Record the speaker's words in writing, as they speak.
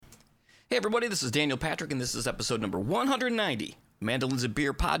Hey everybody, this is Daniel Patrick, and this is episode number 190. Mandolins and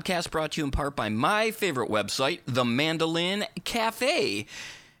Beer podcast brought to you in part by my favorite website, the Mandolin Cafe.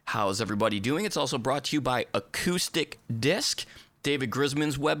 How's everybody doing? It's also brought to you by Acoustic Disc, David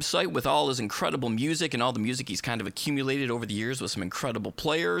Grisman's website with all his incredible music and all the music he's kind of accumulated over the years with some incredible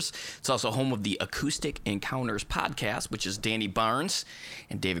players. It's also home of the Acoustic Encounters podcast, which is Danny Barnes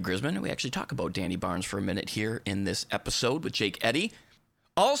and David Grisman. We actually talk about Danny Barnes for a minute here in this episode with Jake Eddy.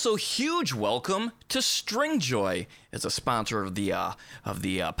 Also, huge welcome to Stringjoy as a sponsor of the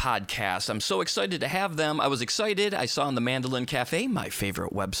podcast. I'm so excited to have them. I was excited. I saw on the Mandolin Cafe, my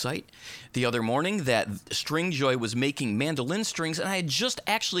favorite website, the other morning that Stringjoy was making mandolin strings, and I had just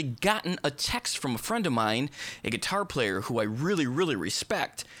actually gotten a text from a friend of mine, a guitar player who I really, really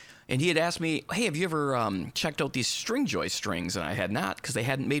respect. And he had asked me, hey, have you ever checked out these Stringjoy strings? And I had not, because they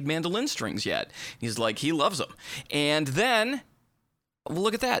hadn't made mandolin strings yet. He's like, he loves them. And then, well,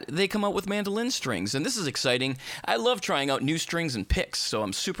 look at that. They come out with mandolin strings, and this is exciting. I love trying out new strings and picks, so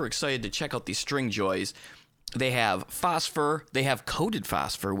I'm super excited to check out these Stringjoys. They have phosphor. They have coated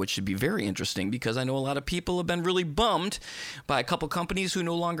phosphor, which should be very interesting because I know a lot of people have been really bummed by a couple companies who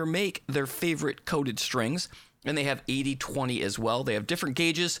no longer make their favorite coated strings. And they have 80/20 as well. They have different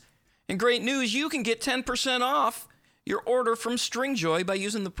gauges. And great news, you can get 10% off your order from Stringjoy by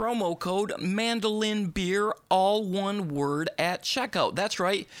using the promo code MandolinBeer, all one word, at checkout. That's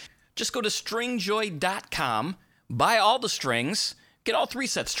right. Just go to stringjoy.com, buy all the strings, get all 3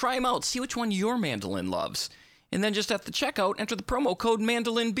 sets, try them out, see which one your mandolin loves. And then just at the checkout, enter the promo code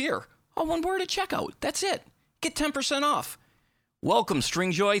MandolinBeer, all one word at checkout. That's it. Get 10% off. Welcome,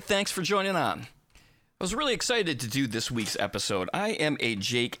 Stringjoy. Thanks for joining on. I was really excited to do this week's episode. I am a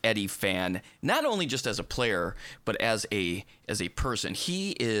Jake Eddy fan, not only just as a player, but as a person.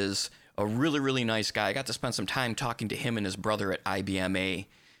 He is a really, really nice guy. I got to spend some time talking to him and his brother at IBMA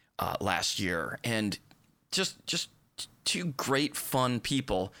last year, and just two great, fun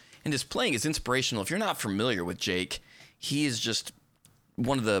people. And his playing is inspirational. If you're not familiar with Jake, he is just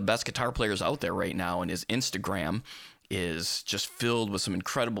one of the best guitar players out there right now, and his Instagram is just filled with some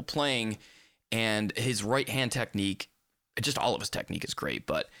incredible playing. And his right-hand technique, just all of his technique is great,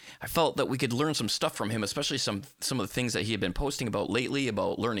 but I felt that we could learn some stuff from him, especially some of the things that he had been posting about lately,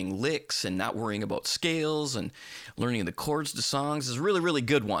 about learning licks and not worrying about scales and learning the chords to songs. Is a really, really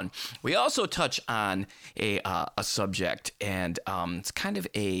good one. We also touch on a subject, and it's kind of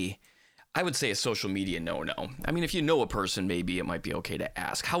I would say a social media no-no. I mean, if you know a person, maybe it might be okay to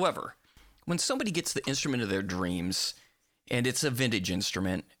ask. However, when somebody gets the instrument of their dreams, and it's a vintage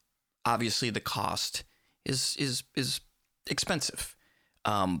instrument, obviously, the cost is expensive.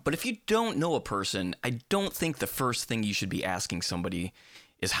 But if you don't know a person, I don't think the first thing you should be asking somebody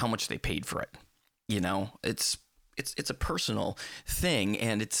is how much they paid for it. You know, it's a personal thing,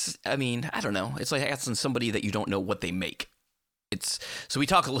 and I don't know. It's like asking somebody that you don't know what they make. So we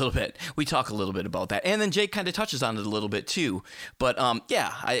talk a little bit about that, and then Jake kind of touches on it a little bit too. But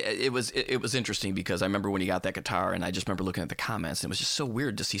it was interesting because I remember when he got that guitar, and I just remember looking at the comments, and it was just so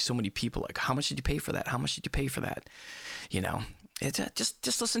weird to see so many people like, "How much did you pay for that? How much did you pay for that?" You know, it's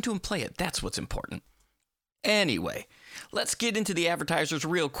just listen to him play it. That's what's important. Anyway, let's get into the advertisers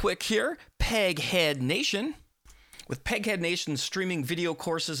real quick here. Peghead Nation. With Peghead Nation's streaming video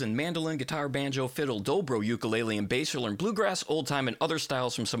courses in mandolin, guitar, banjo, fiddle, dobro, ukulele, and bass, you'll learn bluegrass, old time, and other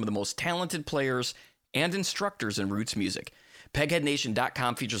styles from some of the most talented players and instructors in roots music.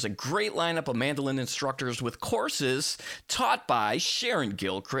 PegheadNation.com features a great lineup of mandolin instructors with courses taught by Sharon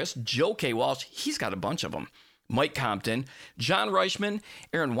Gilchrist, Joe K. Walsh, he's got a bunch of them, Mike Compton, John Reichman,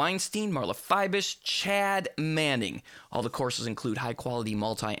 Aaron Weinstein, Marla Fibish, Chad Manning. All the courses include high-quality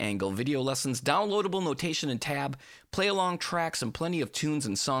multi-angle video lessons, downloadable notation and tab, play-along tracks, and plenty of tunes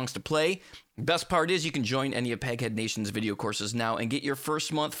and songs to play. Best part is you can join any of Peghead Nation's video courses now and get your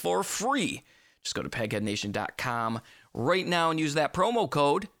first month for free. Just go to PegheadNation.com right now and use that promo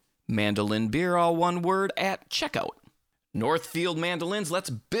code MandolinBeer, all one word, at checkout. Northfield Mandolins, let's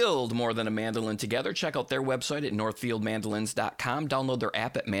build more than a mandolin together. Check out their website at northfieldmandolins.com. Download their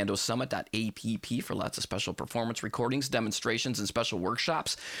app at mandosummit.app for lots of special performance recordings, demonstrations, and special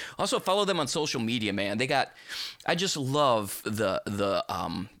workshops. Also, follow them on social media, man. I just love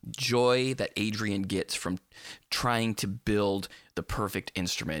the joy that Adrian gets from trying to build the perfect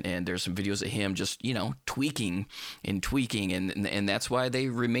instrument, and there's some videos of him just, tweaking, and that's why they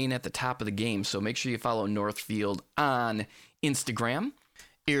remain at the top of the game. So make sure you follow Northfield on Instagram.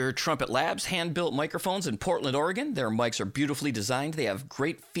 Ear Trumpet Labs, hand-built microphones in Portland, Oregon. Their mics are beautifully designed. They have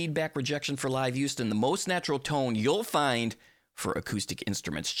great feedback rejection for live use and the most natural tone you'll find for acoustic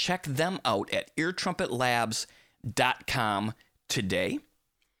instruments. Check them out at eartrumpetlabs.com today.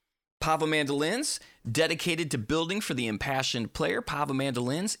 Pava Mandolins, dedicated to building for the impassioned player. Pava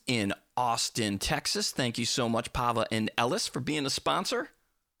Mandolins in Austin, Texas. Thank you so much, Pava and Ellis, for being a sponsor.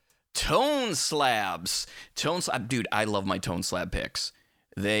 Tone Slabs. Dude, I love my Tone Slab picks.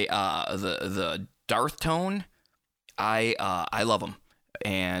 They, the Darth Tone, I love them.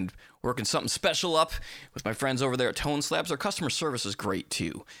 And working something special up with my friends over there at Tone Slabs. Their customer service is great,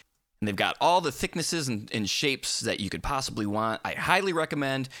 too. And they've got all the thicknesses and shapes that you could possibly want. I highly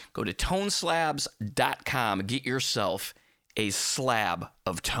recommend go to toneslabs.com and get yourself a slab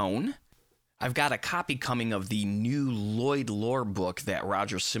of tone. I've got a copy coming of the new Lloyd Lore book that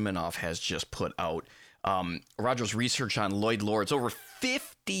Roger Siminoff has just put out. Roger's research on Lloyd Lore, it's over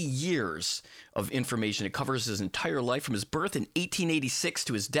 50 years of information. It covers his entire life from his birth in 1886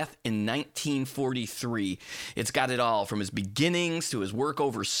 to his death in 1943. It's got it all from his beginnings to his work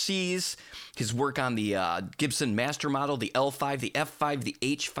overseas, his work on the Gibson Master Model, the L5, the F5, the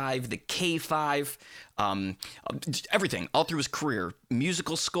H5, the K5, everything all through his career.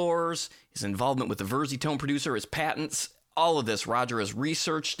 Musical scores, his involvement with the Versatone producer, his patents. All of this, Roger has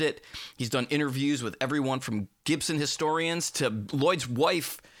researched it. He's done interviews with everyone from Gibson historians to Lloyd's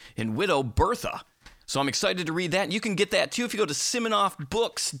wife and widow, Bertha. So I'm excited to read that. And you can get that, too, if you go to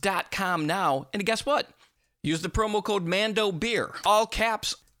SiminoffBooks.com now. And guess what? Use the promo code MandoBeer. All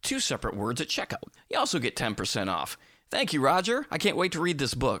caps, 2 separate words at checkout. You also get 10% off. Thank you, Roger. I can't wait to read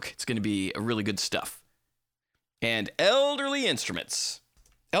this book. It's going to be really good stuff. And Elderly Instruments.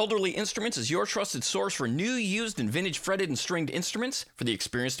 Elderly Instruments is your trusted source for new, used, and vintage fretted and stringed instruments. For the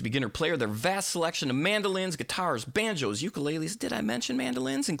experienced beginner player, their vast selection of mandolins, guitars, banjos, ukuleles, did I mention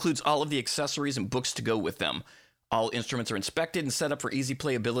mandolins? Includes all of the accessories and books to go with them. All instruments are inspected and set up for easy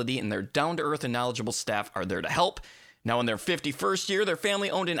playability, and their down-to-earth and knowledgeable staff are there to help. Now in their 51st year, they're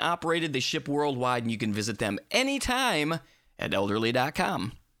family-owned and operated. They ship worldwide, and you can visit them anytime at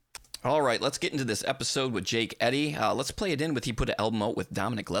elderly.com. All right, let's get into this episode with Jake Eddy. Let's play it in with he put an album out with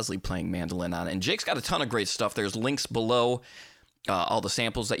Dominic Leslie playing mandolin on it. And Jake's got a ton of great stuff. There's links below all the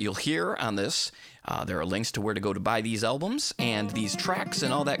samples that you'll hear on this. There are links to where to go to buy these albums and these tracks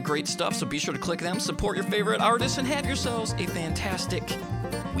and all that great stuff. So be sure to click them, support your favorite artists, and have yourselves a fantastic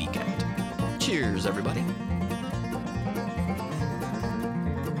weekend. Cheers, everybody.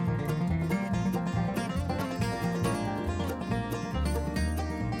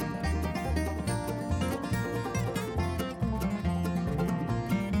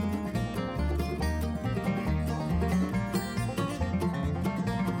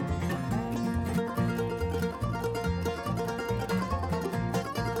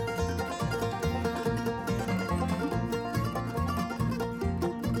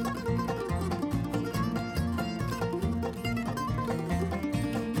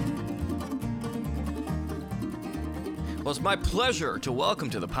 Well, it's my pleasure to welcome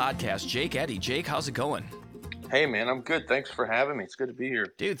to the podcast Jake Eddy. Jake, how's it going? Hey, man, I'm good. Thanks for having me. It's good to be here.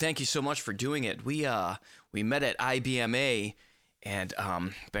 Dude, thank you so much for doing it. We met at IBMA and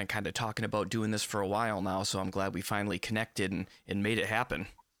been kind of talking about doing this for a while now, so I'm glad we finally connected and made it happen.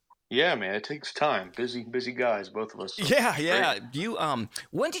 Yeah, man, it takes time. Busy guys, both of us. So yeah. Great. You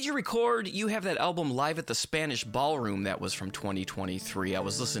when did you record? You have that album Live at the Spanish Ballroom that was from 2023. I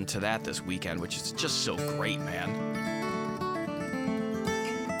was listening to that this weekend, which is just so great, man.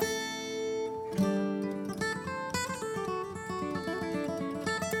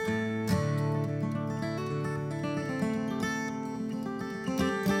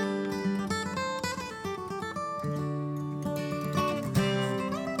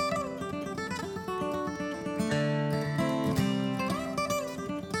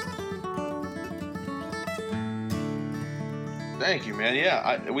 Thank you, man. Yeah,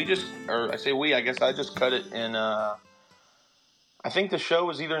 I guess I just cut it in, I think the show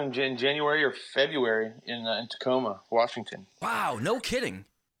was either in January or February in Tacoma, Washington. Wow, no kidding.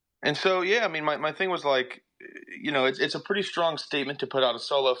 And so, yeah, I mean, my thing was like, you know, it's a pretty strong statement to put out a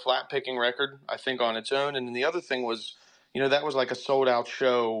solo flat picking record, I think, on its own. And then the other thing was, you know, that was like a sold out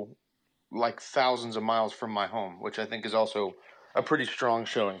show, like thousands of miles from my home, which I think is also a pretty strong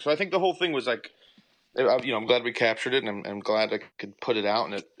showing. So I think the whole thing was like, you know, I'm glad we captured it, and I'm glad I could put it out,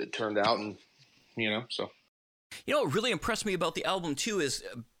 and it turned out, and, you know, so. You know, what really impressed me about the album, too, is,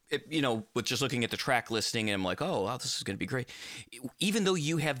 you know, with just looking at the track listing, and I'm like, oh, wow, this is going to be great. Even though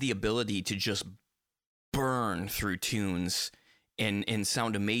you have the ability to just burn through tunes and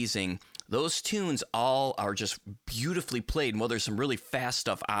sound amazing, those tunes all are just beautifully played. And while there's some really fast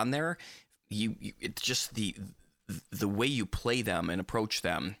stuff on there, it's just the way you play them and approach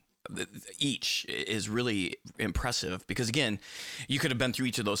them each is really impressive because, again, you could have been through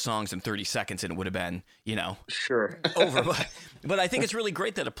each of those songs in 30 seconds and it would have been, Sure. over. But I think it's really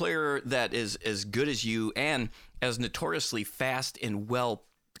great that a player that is as good as you and as notoriously fast and well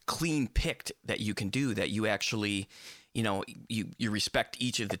clean picked that you can do, that you actually, you respect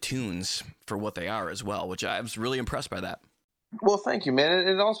each of the tunes for what they are as well, which I was really impressed by that. Well, thank you, man.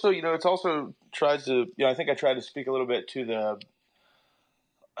 And also, it's also tries to, I think I tried to speak a little bit to the,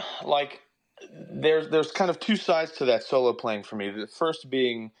 like, there's kind of two sides to that solo playing for me. The first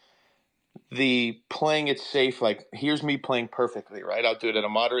being the playing it safe, like here's me playing perfectly, right? I'll do it at a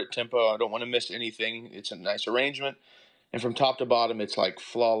moderate tempo. I don't want to miss anything. It's a nice arrangement. And from top to bottom, it's like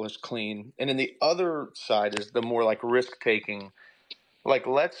flawless, clean. And then the other side is the more like risk taking, like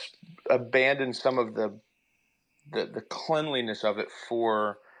let's abandon some of the cleanliness of it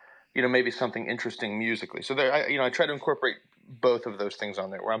for, maybe something interesting musically. So there, I try to incorporate both of those things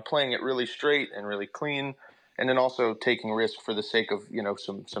on there where I'm playing it really straight and really clean, and then also taking risk for the sake of,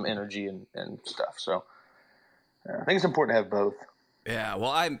 some energy and stuff. So I think it's important to have both. Yeah, well,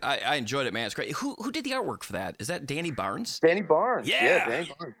 I enjoyed it, man. It's great. Who did the artwork for that? Is that Danny Barnes? Danny Barnes. Yeah,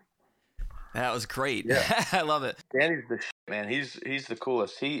 Danny Barnes. That was great. Yeah. I love it. Danny's the shit, man. He's the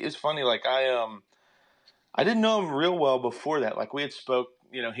coolest. He is funny. Like I didn't know him real well before that. Like we had spoke,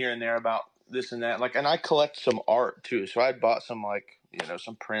 here and there about this and that. Like, and I collect some art too. So I had bought some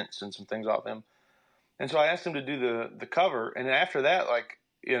some prints and some things off him. And so I asked him to do the cover. And then after that, like,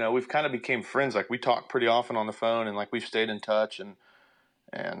 we've kind of became friends. Like we talk pretty often on the phone, and like we've stayed in touch and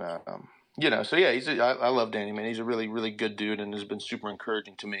so yeah, I love Danny, man. He's a really, really good dude and has been super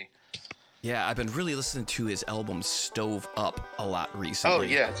encouraging to me. Yeah, I've been really listening to his album Stove Up a lot recently. Oh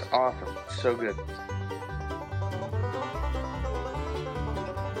yeah, it's awesome. So good.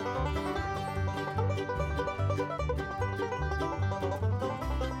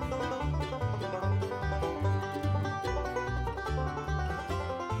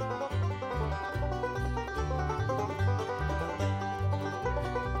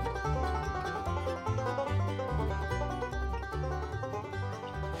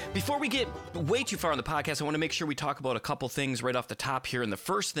 Before we get way too far on the podcast, I want to make sure we talk about a couple things right off the top here. And the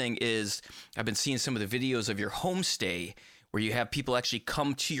first thing is I've been seeing some of the videos of your homestay where you have people actually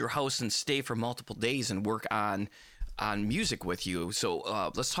come to your house and stay for multiple days and work on music with you.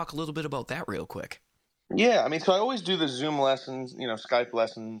 So let's talk a little bit about that real quick. Yeah, I mean, so I always do the Zoom lessons, Skype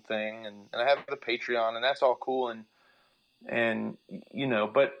lesson thing, and I have the Patreon, and that's all cool. And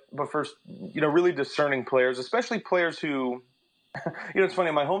but first, really discerning players, especially players who, it's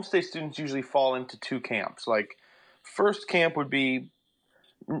funny, my homestay students usually fall into two camps. Like, first camp would be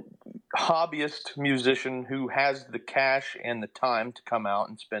hobbyist musician who has the cash and the time to come out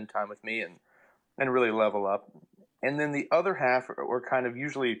and spend time with me and really level up. And then the other half are kind of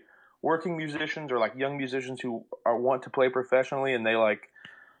usually working musicians or like young musicians who want to play professionally, and they like,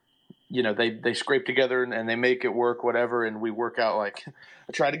 they scrape together and they make it work, whatever. And we work out, like,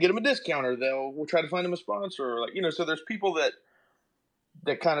 I try to get them a discount, or we'll try to find them a sponsor, or like, so there's people that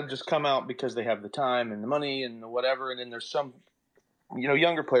kind of just come out because they have the time and the money and the whatever. And then there's some,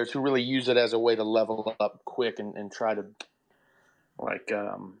 younger players who really use it as a way to level up quick and try to, like,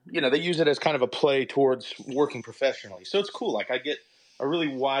 they use it as kind of a play towards working professionally. So it's cool. Like, I get a really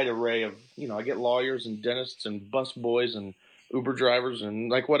wide array of, I get lawyers and dentists and bus boys and Uber drivers and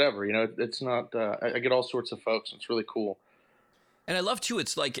like whatever, it's not, I get all sorts of folks. It's really cool. And I love too,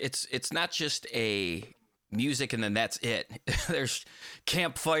 it's like, it's not just a music and then that's it. There's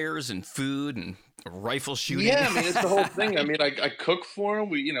campfires and food and rifle shooting. Yeah, I mean, it's the whole thing. I mean, I cook for them.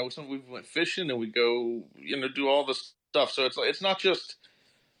 We went fishing and we go, do all this stuff. So it's not just,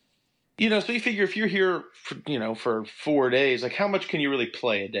 so you figure if you're here for 4 days, like how much can you really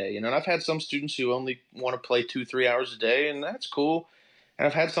play a day? And I've had some students who only want to play 2-3 hours a day, and that's cool. And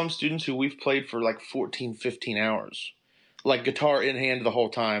I've had some students who we've played for like 14, 15 hours. Like guitar in hand the whole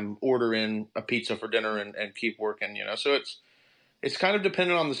time, order in a pizza for dinner and keep working, So it's kind of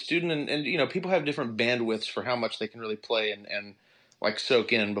dependent on the student, and people have different bandwidths for how much they can really play and like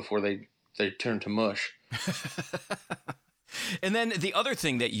soak in before they turn to mush. And then the other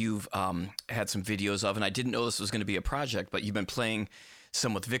thing that you've had some videos of, and I didn't know this was going to be a project, but you've been playing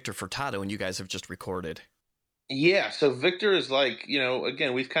some with Victor Furtado, and you guys have just recorded. Yeah, so Victor is like,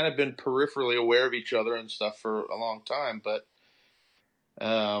 again, we've kind of been peripherally aware of each other and stuff for a long time, but,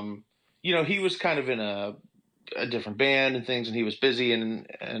 he was kind of in a different band and things, and he was busy, and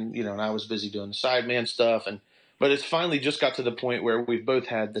I was busy doing the sideman stuff, but it's finally just got to the point where we've both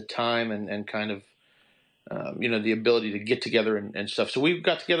had the time and kind of, the ability to get together and stuff. So we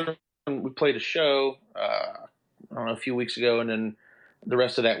got together and we played a show, I don't know, a few weeks ago, and then the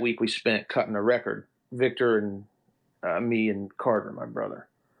rest of that week we spent cutting a record. Victor and me and Carter, my brother.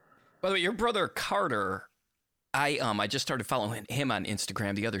 By the way, your brother Carter, I just started following him on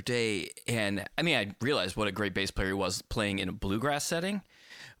Instagram the other day, and I mean, I realized what a great bass player he was playing in a bluegrass setting,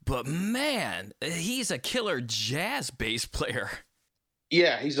 but man, he's a killer jazz bass player.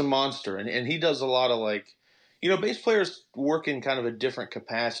 Yeah, he's a monster, and he does a lot of like, bass players work in kind of a different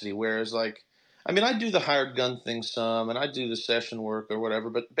capacity, whereas like, I mean, I do the hired gun thing some, and I do the session work or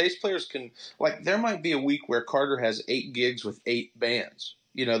whatever, but bass players can, like, there might be a week where Carter has 8 gigs with 8 bands.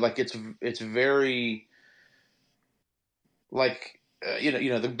 Like it's very like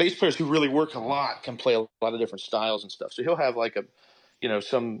the bass players who really work a lot can play a lot of different styles and stuff. So he'll have like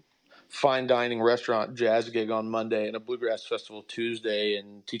some fine dining restaurant jazz gig on Monday and a bluegrass festival Tuesday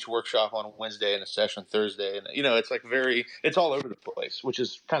and teach workshop on Wednesday and a session Thursday. And, it's like it's all over the place, which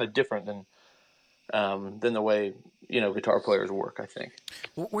is kind of different than the way, guitar players work, I think.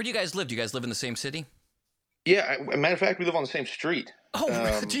 Where do you guys live? Do you guys live in the same city? Yeah. As a matter of fact, we live on the same street.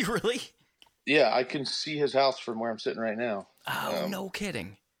 Oh, do you really? Yeah. I can see his house from where I'm sitting right now. Oh, no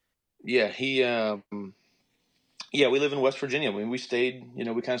kidding. Yeah. We live in West Virginia. We stayed, we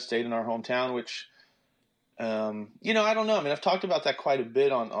kind of stayed in our hometown, which, I don't know. I mean, I've talked about that quite a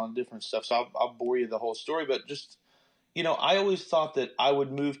bit on different stuff, so I'll bore you the whole story. But just, I always thought that I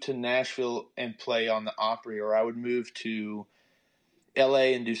would move to Nashville and play on the Opry, or I would move to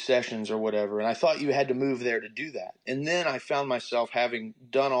L.A. and do sessions or whatever. And I thought you had to move there to do that. And then I found myself having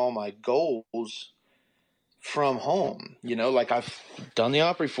done all my goals from home. Like I've done the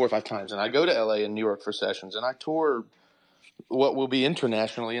Opry 4 or 5 times, and I go to LA and New York for sessions, and I tour what will be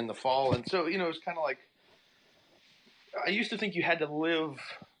internationally in the fall. And so, it's kind of like, I used to think you had to live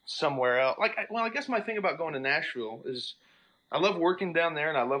somewhere else. I guess my thing about going to Nashville is I love working down there,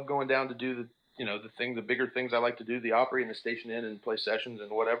 and I love going down to do the bigger things I like to do, the Opry and the Station Inn, and play sessions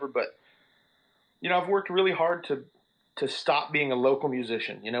and whatever. But, I've worked really hard to stop being a local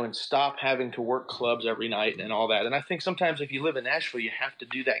musician, and stop having to work clubs every night and all that. And I think sometimes if you live in Nashville, you have to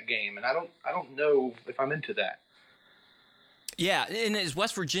do that game. And I don't know if I'm into that. Yeah. And is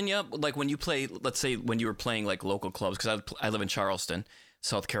West Virginia, like when you play, let's say when you were playing like local clubs, because I live in Charleston,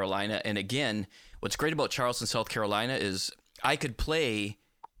 South Carolina. And again, what's great about Charleston, South Carolina is I could play,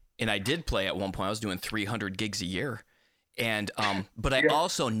 and I did play at one point. I was doing 300 gigs a year. And, but I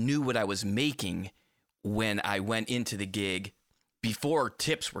also knew what I was making when I went into the gig before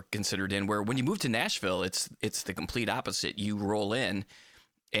tips were considered in, where when you move to Nashville, it's the complete opposite. You roll in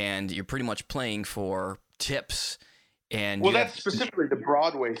and you're pretty much playing for tips. And that's specifically the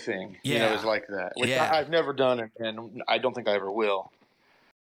Broadway thing, is like that, which I've never done, and I don't think I ever will.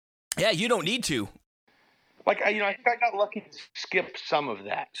 Yeah, you don't need to. Like, I think I got lucky to skip some of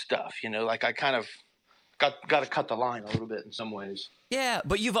that stuff, like I kind of got to cut the line a little bit in some ways. Yeah,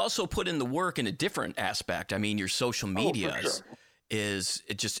 but you've also put in the work in a different aspect. I mean, your social media is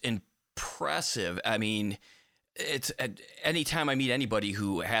just impressive. I mean, it's anytime I meet anybody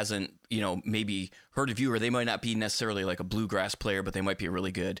who hasn't, maybe heard of you, or they might not be necessarily like a bluegrass player, but they might be a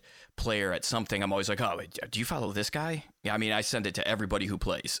really good player at something. I'm always like, oh, do you follow this guy? Yeah, I mean, I send it to everybody who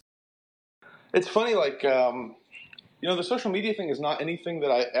plays. It's funny, like, the social media thing is not anything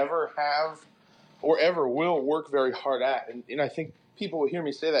that I ever have or ever will work very hard at. And I think people will hear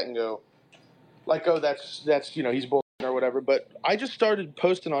me say that and go, like, oh, that's he's bullshit or whatever. But I just started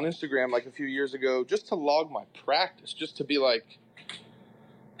posting on Instagram like a few years ago just to log my practice, just to be like,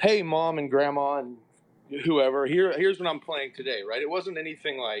 hey, mom and grandma and whoever, here's what I'm playing today, right? It wasn't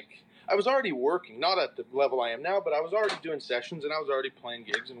anything like, I was already working, not at the level I am now, but I was already doing sessions and I was already playing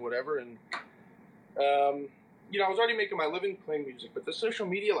gigs and whatever. And, I was already making my living playing music, but the social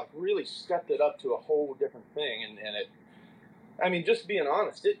media like really stepped it up to a whole different thing. And it, I mean, just being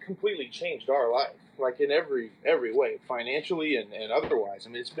honest, it completely changed our life, like in every way, financially and otherwise. I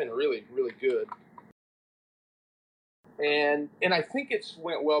mean, it's been really, really good. And I think it's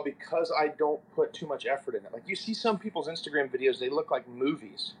went well because I don't put too much effort in it. Like you see some people's Instagram videos, they look like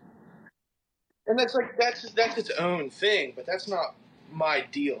movies. And that's its own thing, but that's not my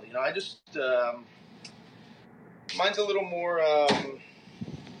deal. I just, mine's a little more, I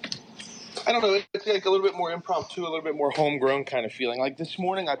don't know, it's like a little bit more impromptu, a little bit more homegrown kind of feeling. Like this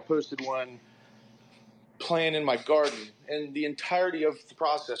morning I posted one playing in my garden, and the entirety of the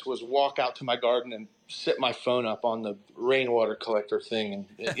process was walk out to my garden and set my phone up on the rainwater collector thing,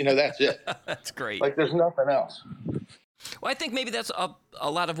 and that's it. That's great. Like there's nothing else. Well, I think maybe that's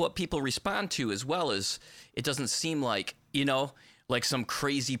a lot of what people respond to as well. Is it doesn't seem like like some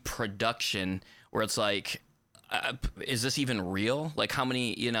crazy production where it's like, is this even real? Like how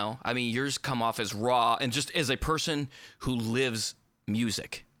many, I mean, yours come off as raw, and just as a person who lives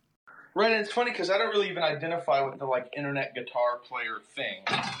music. Right, and it's funny because I don't really even identify with the like internet guitar player thing,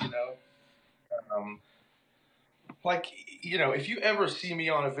 you know. Um, like, you know, if you ever see me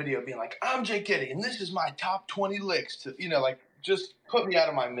on a video being like, "I'm Jake Eddy, and this is my top 20 licks," to, you know, like, just put me out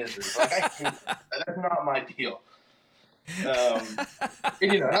of my misery. Like, I hate that. That's not my deal. And,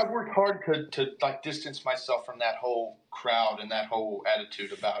 you know, and I've worked hard to like distance myself from that whole crowd and that whole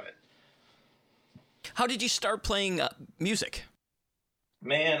attitude about it. How did you start playing music?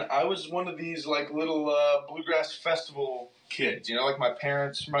 Man, I was one of these like little bluegrass festival kids. You know, like my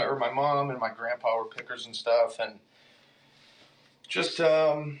parents, or my mom and my grandpa were pickers and stuff, and just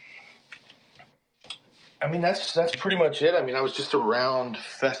I mean that's pretty much it. I mean, I was just around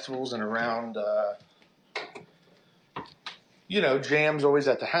festivals and around you know, jams always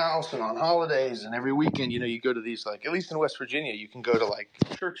at the house and on holidays and every weekend. You know, you go to these, like, at least in West Virginia, you can go to like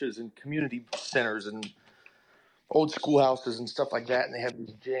churches and community centers and old schoolhouses and stuff like that, and they have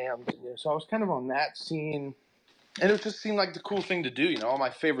these jams. You know, so I was kind of on that scene, and it just seemed like the cool thing to do. You know, all my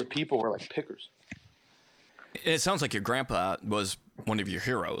favorite people were like pickers. It sounds like your grandpa was one of your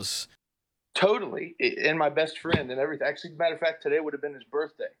heroes. Totally, and my best friend and everything. Actually, matter of fact, today would have been his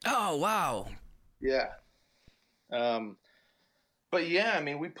birthday. Oh, wow. Yeah. But yeah, I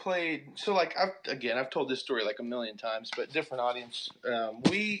mean, we played. So like, I've told this story like a million times, but different audience.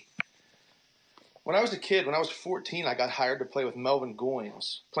 When I was a kid, when I was 14, I got hired to play with Melvin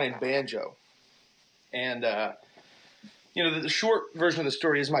Goins, playing banjo. And, you know, the short version of the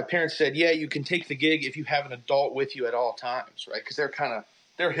story is my parents said, yeah, you can take the gig if you have an adult with you at all times, right? Because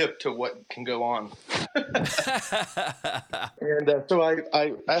they're hip to what can go on. And so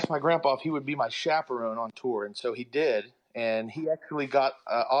I asked my grandpa if he would be my chaperone on tour, and so he did. And he actually got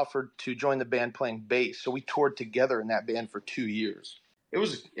offered to join the band playing bass. So we toured together in that band for 2 years. It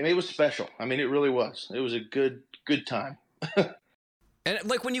was special. I mean, it really was. It was a good time. And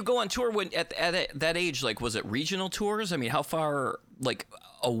like when you go on tour, at that age, like was it regional tours? I mean, how far like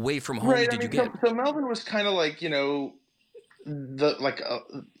away from home did you get? So Melvin was kind of like, you know,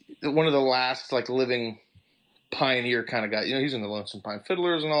 one of the last like living pioneer kind of guy. You know, he's in the Lonesome Pine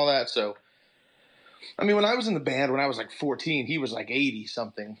Fiddlers and all that. So, I mean, when I was in the band when I was like 14, he was like 80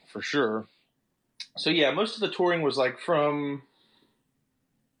 something for sure. So yeah, most of the touring was like from.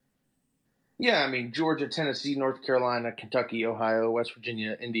 Yeah, I mean, Georgia, Tennessee, North Carolina, Kentucky, Ohio, West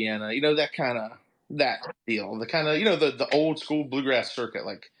Virginia, Indiana, you know, that deal. The kind of, you know, the old school bluegrass circuit,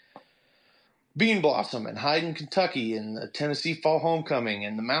 like Bean Blossom and Hyden, Kentucky, and the Tennessee Fall Homecoming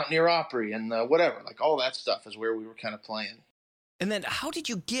and the Mountaineer Opry and whatever. Like all that stuff is where we were kind of playing. And then how did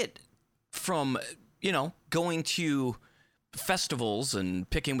you get from, you know, going to festivals and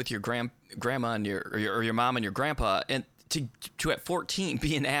picking with your grandma and your mom and your grandpa and to at 14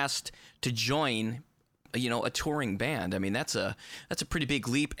 being asked to join, you know, a touring band? I mean, that's a pretty big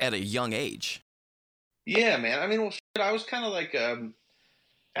leap at a young age. Yeah, man. I mean, well, I was kind of like, I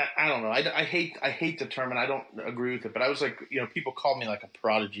don't know. I hate the term, and I don't agree with it. But I was like, you know, people called me like a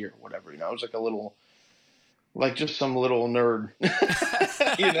prodigy or whatever. You know, I was like a little, like just some little nerd,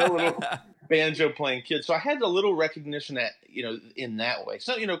 you know, little banjo playing kid. So I had a little recognition that, you know, in that way.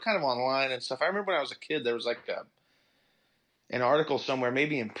 So, you know, kind of online and stuff. I remember when I was a kid, there was like an article somewhere,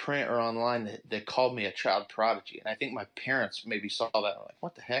 maybe in print or online, that called me a child prodigy. And I think my parents maybe saw that. Like,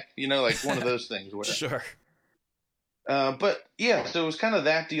 what the heck? You know, like one of those things. Where, Sure. But yeah, so it was kind of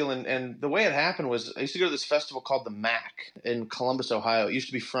that deal. And the way it happened was I used to go to this festival called the MAC in Columbus, Ohio. It used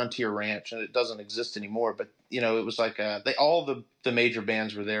to be Frontier Ranch, and it doesn't exist anymore. But, you know, it was like all the major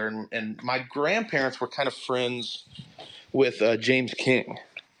bands were there. And my grandparents were kind of friends with James King.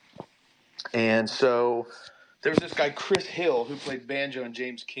 And so there was this guy, Chris Hill, who played banjo in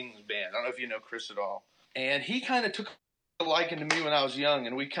James King's band. I don't know if you know Chris at all. And he kind of took a liking to me when I was young,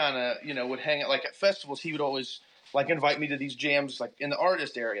 and we kind of, you know, would hang out. Like at festivals, he would always like invite me to these jams like in the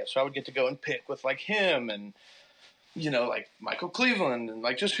artist area. So I would get to go and pick with like him and, you know, like Michael Cleveland and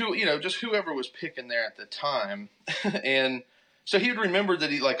like just whoever was picking there at the time. And so he would remember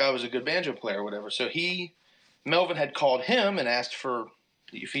that I was a good banjo player or whatever. So Melvin had called him and asked for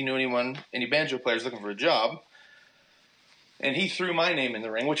if he knew any banjo players looking for a job. And he threw my name in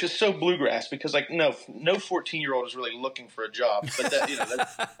the ring, which is so bluegrass because like no 14-year-old is really looking for a job, but that, you know,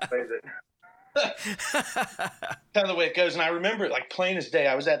 that's the way that kind of the way it goes. And I remember it like plain as day.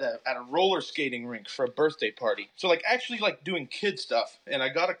 I was at a roller skating rink for a birthday party. So like actually like doing kid stuff. And I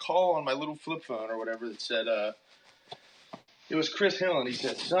got a call on my little flip phone or whatever that said, it was Chris Hill. And he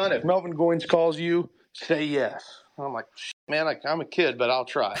said, son, if Melvin Goins calls you, say yes. And I'm like, man, I'm a kid, but I'll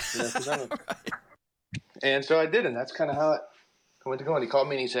try. You know, And so I did. And that's kind of how it went to go. And he called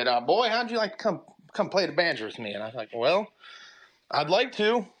me and he said, boy, how'd you like to come play the banjo with me? And I was like, well, I'd like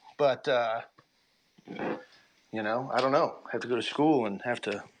to, but you know, I don't know. I have to go to school and have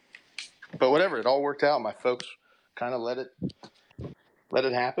to. But whatever, it all worked out. My folks kind of let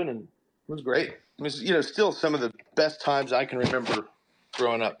it happen, and it was great. It was, you know, still some of the best times I can remember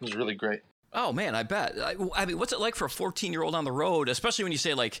growing up. It was really great. Oh man, I bet. I mean, what's it like for a 14-year-old on the road, especially when you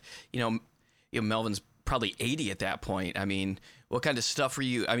say like, Melvin's probably 80 at that point. I mean, what kind of stuff were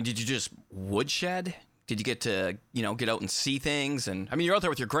you? I mean, did you just woodshed? Did you get to, get out and see things? And I mean, you're out there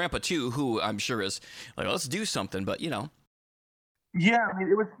with your grandpa too, who I'm sure is like, let's do something. But Yeah, I mean,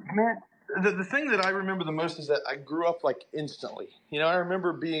 it was, man. The thing that I remember the most is that I grew up like instantly. You know, I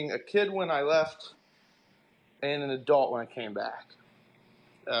remember being a kid when I left, and an adult when I came back.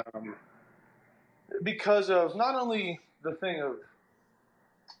 Because of not only the thing of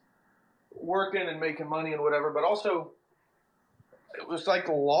working and making money and whatever, but also it was like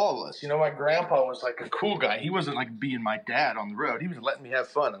lawless. You know, my grandpa was like a cool guy. He wasn't like being my dad on the road. He was letting me have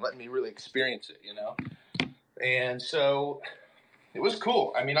fun and letting me really experience it, you know? And so it was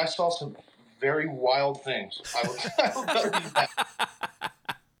cool. I mean, I saw some very wild things. I will tell you that.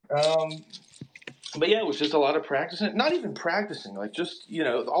 But yeah, it was just a lot of practicing. Not even practicing, like just,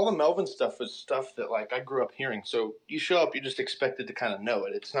 all the Melvin stuff was stuff that like I grew up hearing. So you show up, you just expected to kind of know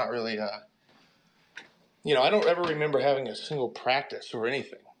it. It's not really, I don't ever remember having a single practice or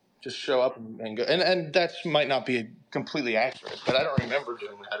anything. Just show up and go. And that might not be completely accurate, but I don't remember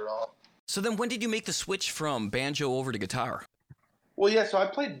doing that at all. So then when did you make the switch from banjo over to guitar? Well, yeah, so I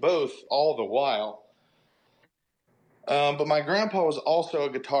played both all the while. But my grandpa was also a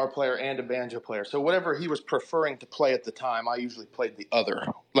guitar player and a banjo player. So whatever he was preferring to play at the time, I usually played the other,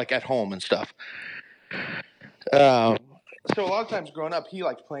 like at home and stuff. So a lot of times growing up, he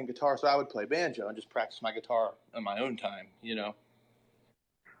liked playing guitar, so I would play banjo and just practice my guitar on my own time,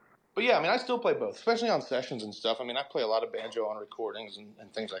 But yeah, I mean, I still play both, especially on sessions and stuff. I mean, I play a lot of banjo on recordings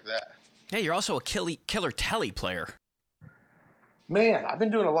and things like that. Hey, you're also a killer telly player. Man, I've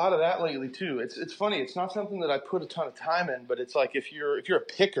been doing a lot of that lately too. It's funny. It's not something that I put a ton of time in, but it's like if you're a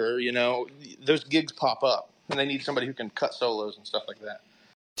picker, those gigs pop up, and they need somebody who can cut solos and stuff like that.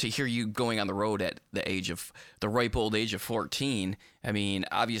 To hear you going on the road at the ripe old age of 14, I mean,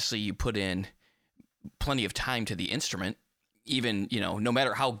 obviously you put in plenty of time to the instrument. Even, no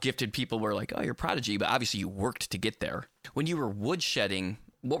matter how gifted people were like, oh, you're a prodigy, but obviously you worked to get there. When you were woodshedding,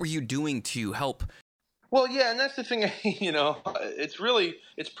 what were you doing to help? Well, yeah, and that's the thing,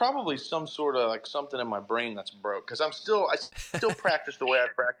 it's probably some sort of like something in my brain that's broke, because I still practice the way I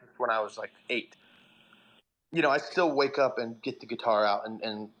practiced when I was like 8. I still wake up and get the guitar out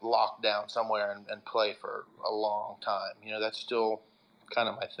and lock down somewhere and play for a long time. That's still kind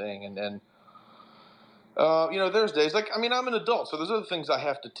of my thing. And then, there's days, like, I mean, I'm an adult, so there's other things I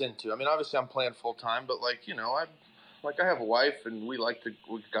have to tend to. I mean, obviously I'm playing full time, but like, I have a wife, and we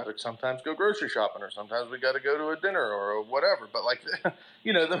got to sometimes go grocery shopping, or sometimes we got to go to a dinner or whatever. But like,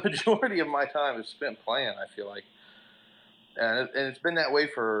 the majority of my time is spent playing, I feel like. And it's been that way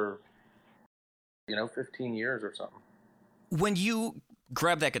for, 15 years or something. When you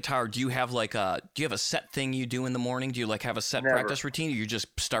grab that guitar, do you have a set thing you do in the morning? Do you have a set practice routine, or you just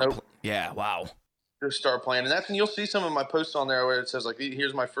start? Nope. Yeah. Wow. Just start playing, and you'll see some of my posts on there where it says like,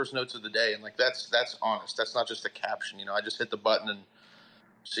 here's my first notes of the day, and like that's honest. That's not just a caption. I just hit the button and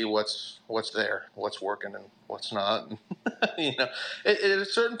see what's there, what's working and what's not. At a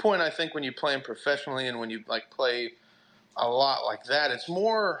certain point, I think when you play professionally and when you like play a lot like that, it's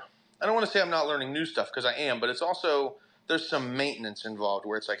more, I don't want to say I'm not learning new stuff, because I am, but it's also, there's some maintenance involved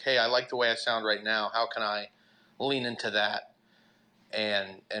where it's like, hey, I like the way I sound right now. How can I lean into that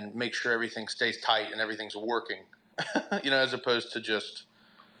and make sure everything stays tight and everything's working, as opposed to just,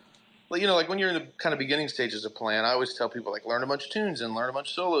 like when you're in the kind of beginning stages of playing, I always tell people, like, learn a bunch of tunes and learn a bunch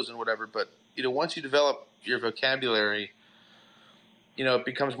of solos and whatever. But, once you develop your vocabulary, it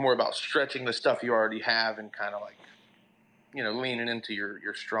becomes more about stretching the stuff you already have and kind of like, leaning into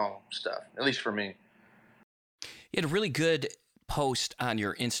your strong stuff, at least for me. You had a really good post on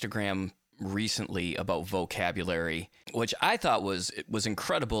your Instagram recently about vocabulary, which I thought was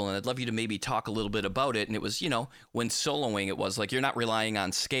incredible, and I'd love you to maybe talk a little bit about it. And it was, when soloing, it was like you're not relying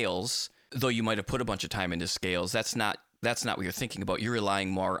on scales, though you might have put a bunch of time into scales. That's not what you're thinking about. You're relying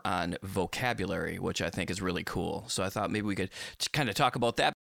more on vocabulary, which I think is really cool. So I thought maybe we could kind of talk about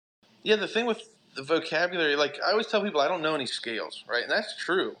that. Yeah, the thing with the vocabulary, like I always tell people I don't know any scales, right? And that's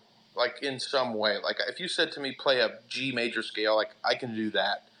true, like in some way. Like if you said to me, play a G major scale, like I can do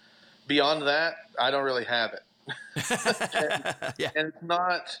that. Beyond that, I don't really have it. And it's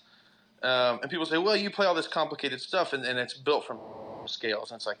not, and people say, well, you play all this complicated stuff and it's built from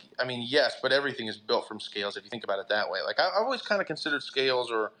scales. And it's like, I mean, yes, but everything is built from scales if you think about it that way. Like I've always kind of considered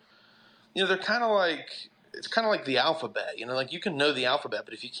scales, or they're kind of like, it's kind of like the alphabet. Like you can know the alphabet,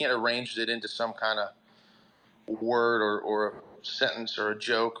 but if you can't arrange it into some kind of word or a sentence or a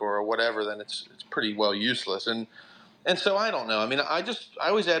joke or whatever, then it's pretty well useless. And so I don't know. I mean, I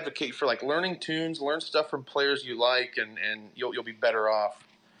always advocate for like learning tunes, learn stuff from players you like, and you'll be better off.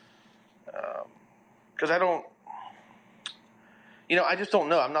 Because I don't, I just don't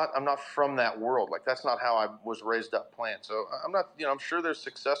know. I'm not from that world. Like that's not how I was raised up playing. So I'm not. I'm sure there's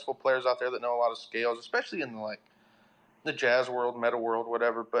successful players out there that know a lot of scales, especially in the jazz world, metal world,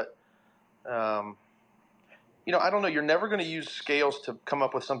 whatever. But I don't know. You're never going to use scales to come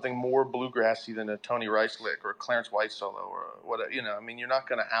up with something more bluegrassy than a Tony Rice lick or a Clarence White solo or whatever. I mean, you're not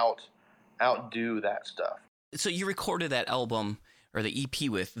going to outdo that stuff. So you recorded that album or the EP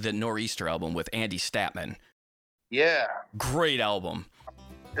with the Nor'easter album with Andy Statman. Yeah. Great album.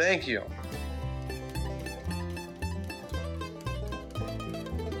 Thank you.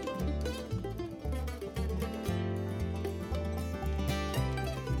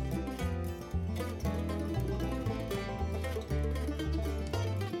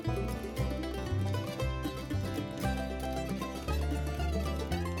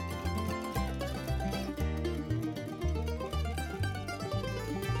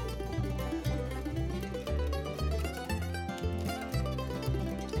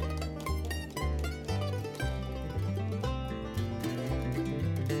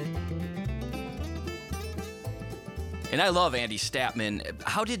 And I love Andy Statman.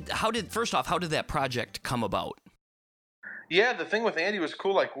 How did that project come about? Yeah, the thing with Andy was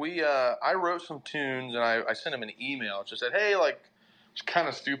cool. Like I wrote some tunes and I sent him an email. Just said, hey, like, it's kind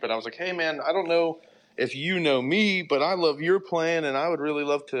of stupid. I was like, hey man, I don't know if you know me, but I love your playing and I would really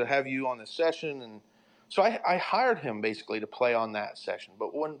love to have you on this session. And so I hired him basically to play on that session.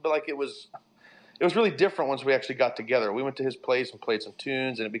 But it was really different once we actually got together. We went to his place and played some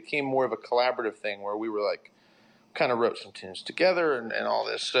tunes, and it became more of a collaborative thing where we were like, kind of wrote some tunes together and all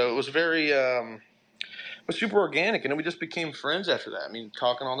this. So it was very, it was super organic. And then we just became friends after that. I mean,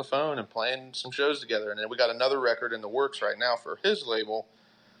 talking on the phone and playing some shows together. And then we got another record in the works right now for his label.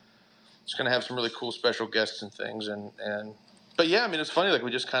 It's going to have some really cool special guests and things. But yeah, I mean, it's funny. Like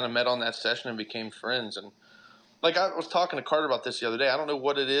we just kind of met on that session and became friends. And like I was talking to Carter about this the other day. I don't know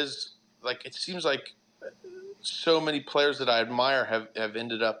what it is. Like it seems like so many players that I admire have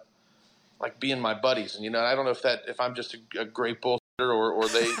ended up like being my buddies. And, I don't know if I'm just a great bullshitter or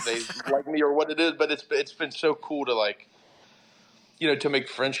they like me or what it is, but it's been so cool to like, to make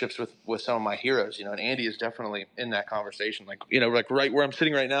friendships with some of my heroes, and Andy is definitely in that conversation. Like, like right where I'm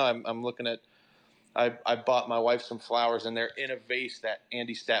sitting right now, I'm looking at, I bought my wife some flowers and they're in a vase that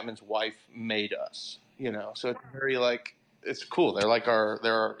Andy Statman's wife made us, so it's very like, it's cool. They're like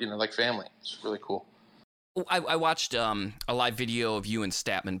they're like family. It's really cool. I watched a live video of you and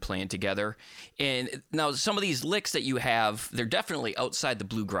Statman playing together, and now some of these licks that you have, they're definitely outside the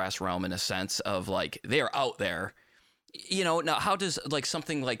bluegrass realm in a sense of like they are out there. Now how does like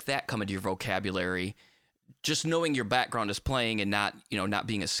something like that come into your vocabulary? Just knowing your background as playing and not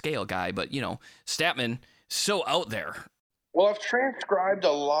being a scale guy, but Statman so out there. Well, I've transcribed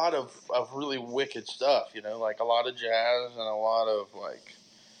a lot of really wicked stuff, like a lot of jazz and a lot of like.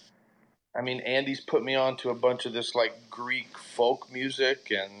 I mean, Andy's put me on to a bunch of this like Greek folk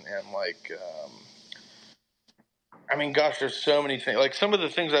music and like, I mean, gosh, there's so many things. Like some of the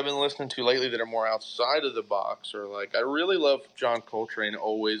things I've been listening to lately that are more outside of the box are like, I really love John Coltrane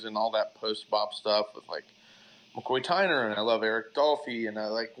always and all that post-bop stuff with like McCoy Tyner, and I love Eric Dolphy, and I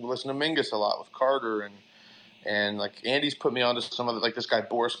like listen to Mingus a lot with Carter, and like Andy's put me on to some of the, like this guy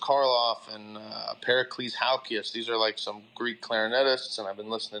Boris Karloff and Pericles Halkias. These are like some Greek clarinetists, and I've been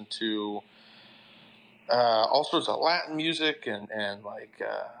listening to all sorts of Latin music and like,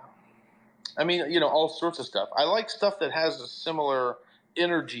 I mean, all sorts of stuff. I like stuff that has a similar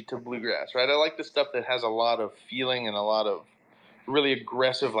energy to bluegrass, right? I like the stuff that has a lot of feeling and a lot of really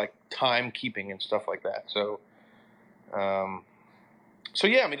aggressive like timekeeping and stuff like that. So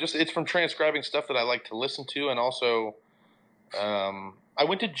yeah, I mean, just it's from transcribing stuff that I like to listen to, and also I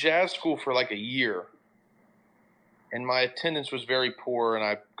went to jazz school for like a year, and my attendance was very poor, and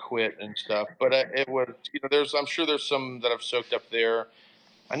I quit and stuff. But it was, I'm sure there's some that I've soaked up there.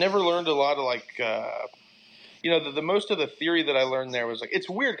 I never learned a lot of like, the most of the theory that I learned there was like, it's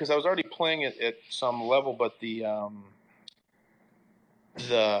weird because I was already playing it at some level, but the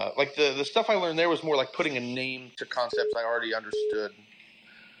stuff I learned there was more like putting a name to concepts I already understood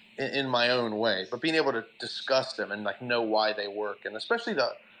in my own way, but being able to discuss them and like know why they work, and especially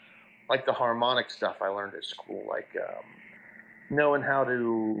the harmonic stuff I learned at school, like knowing how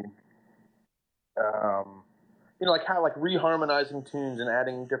to, like how like reharmonizing tunes and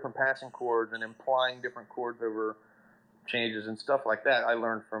adding different passing chords and implying different chords over changes and stuff like that. I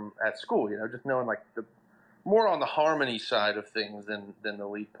learned from at school. Just knowing like the more on the harmony side of things than the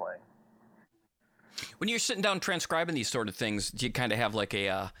lead playing. When you're sitting down transcribing these sort of things, do you kind of have like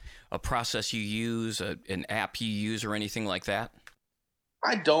a process you use, an app you use, or anything like that?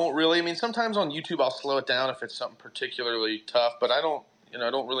 I don't really. I mean, sometimes on YouTube I'll slow it down if it's something particularly tough, but I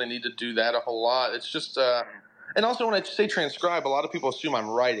don't really need to do that a whole lot. It's just, and also when I say transcribe, a lot of people assume I'm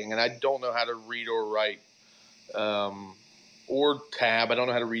writing, and I don't know how to read or write, or tab. I don't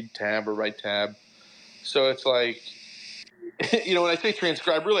know how to read tab or write tab. So it's like, when I say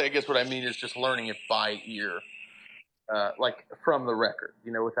transcribe, really, I guess what I mean is just learning it by ear, like from the record,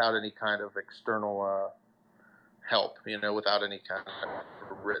 without any kind of external help, without any kind of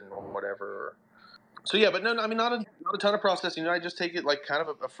written or whatever. So yeah, but no, I mean, not a ton of processing. I just take it like kind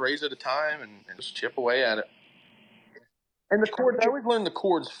of a phrase at a time and just chip away at it. And the chords, I always learn the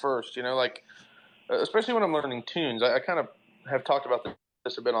chords first, like, especially when I'm learning tunes. I kind of have talked about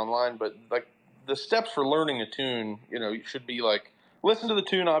this a bit online, but like the steps for learning a tune, you should be like, listen to the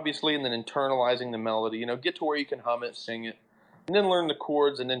tune, obviously, and then internalizing the melody, get to where you can hum it, sing it, and then learn the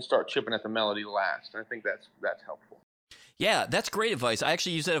chords and then start chipping at the melody last. And I think that's helpful. Yeah, that's great advice. I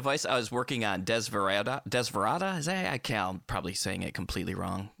actually used that advice. I was working on Desverada. Is that? I'm probably saying it completely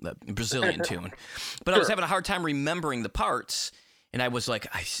wrong. The Brazilian tune, but sure. I was having a hard time remembering the parts, and I was like,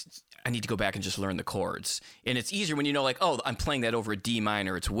 I need to go back and just learn the chords. And it's easier when like, oh, I'm playing that over a D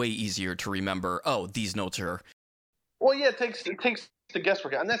minor. It's way easier to remember. Oh, these notes are. Well, yeah, it takes the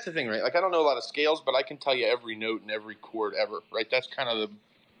guesswork out, and that's the thing, right? Like, I don't know a lot of scales, but I can tell you every note and every chord ever, right? That's kind of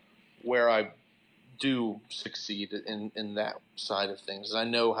where I do succeed in that side of things. And I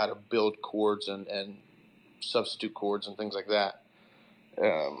know how to build chords and substitute chords and things like that.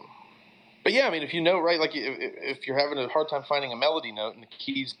 But yeah, I mean, if right, like if you're having a hard time finding a melody note and the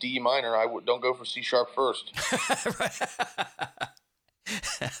key's D minor, don't go for C sharp first.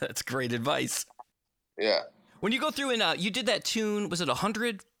 That's great advice. Yeah. When you go through and you did that tune, was it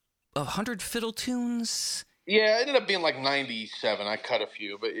 100 fiddle tunes? Yeah, it ended up being like 97. I cut a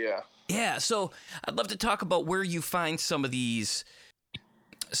few, but yeah. Yeah, so I'd love to talk about where you find some of these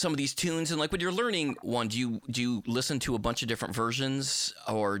tunes, and like when you're learning one, do you listen to a bunch of different versions,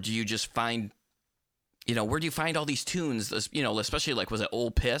 or do you just find, where do you find all these tunes? Especially like, was it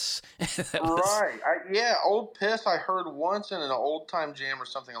Old Piss? Right. Old Piss I heard once in an old time jam or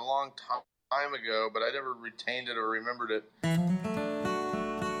something a long time ago, but I never retained it or remembered it.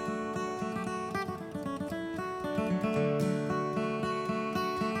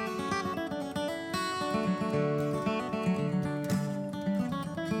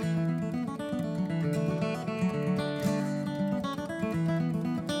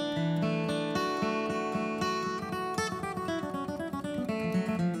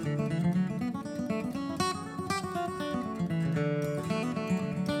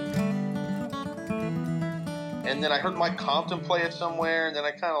 And then I heard Mike Compton play it somewhere, and then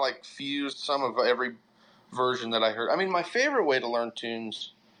I kind of like fused some of every version that I heard. I mean, my favorite way to learn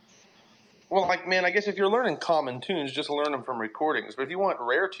tunes, well, like, man, I guess if you're learning common tunes, just learn them from recordings. But if you want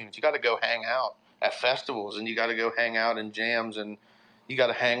rare tunes, you got to go hang out at festivals, and you got to go hang out in jams, and you got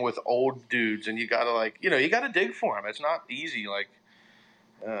to hang with old dudes, and you got to like, you got to dig for them. It's not easy. Like,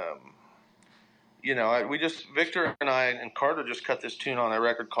 Victor and I and Carter just cut this tune on a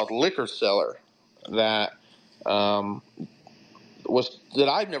record called Liquor Cellar that that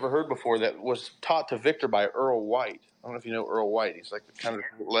I've never heard before, that was taught to Victor by Earl White. I don't know if you know Earl White. He's like the kind of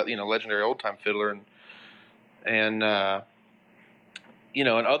legendary old time fiddler, and other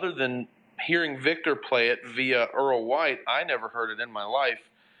than hearing Victor play it via Earl White, I never heard it in my life.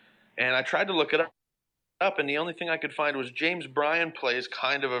 And I tried to look it up, and the only thing I could find was James Bryan plays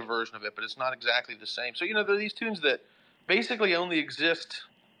kind of a version of it, but it's not exactly the same. So there are these tunes that basically only exist.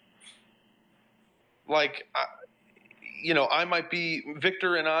 Like, I might be,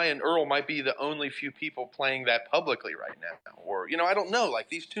 Victor and I and Earl might be the only few people playing that publicly right now. Or, I don't know. Like,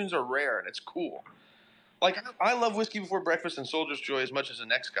 these tunes are rare, and it's cool. Like, I love Whiskey Before Breakfast and Soldier's Joy as much as the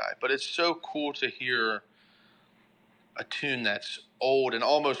next guy, but it's so cool to hear a tune that's old and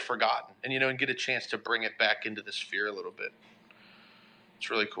almost forgotten, and, and get a chance to bring it back into the sphere a little bit. It's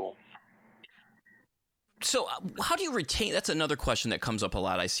really cool. So how do you retain? That's another question that comes up a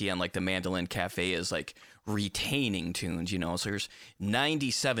lot. I see on like the Mandolin Cafe is like retaining tunes. So there's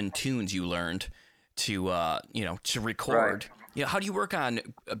 97 tunes you learned to to record. Right. How do you work on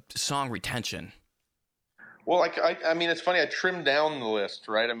song retention? Well, I mean, it's funny. I trimmed down the list,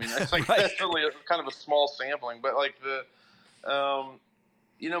 right? I mean, it's like right. That's really kind of a small sampling, but like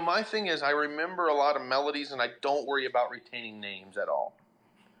My thing is I remember a lot of melodies and I don't worry about retaining names at all.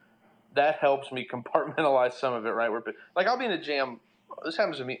 That helps me compartmentalize some of it, right? Like I'll be in a jam. This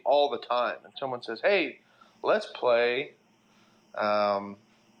happens to me all the time. And someone says, hey, let's play, whatever.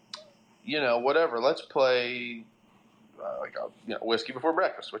 Let's play Whiskey Before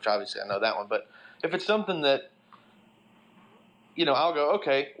Breakfast, which obviously I know that one. But if it's something that, I'll go,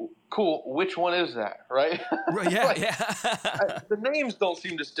 okay, cool. Which one is that, right? Yeah, like, yeah. the names don't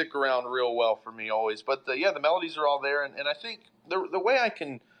seem to stick around real well for me always. But, the melodies are all there. And I think the way I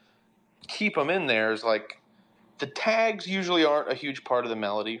can keep them in there is like the tags usually aren't a huge part of the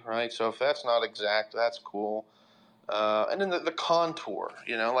melody, right? So if that's not exact, that's cool. And then the contour,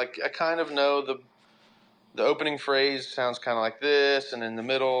 like I kind of know the opening phrase sounds kind of like this, and in the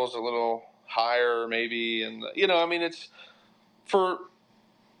middle is a little higher maybe, and it's for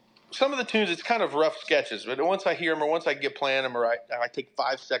some of the tunes it's kind of rough sketches, but once I hear them or once I get playing them, or I take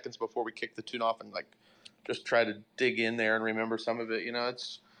 5 seconds before we kick the tune off and like just try to dig in there and remember some of it.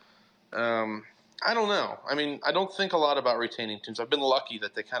 It's I don't know. I mean, I don't think a lot about retaining tunes. I've been lucky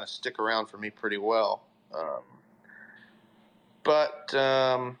that they kind of stick around for me pretty well. But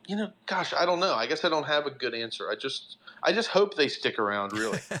gosh, I don't know. I guess I don't have a good answer. I just hope they stick around,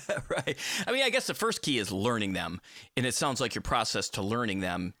 really. Right. I mean, I guess the first key is learning them, and it sounds like your process to learning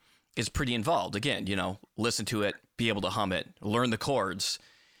them is pretty involved. Again, listen to it, be able to hum it, learn the chords,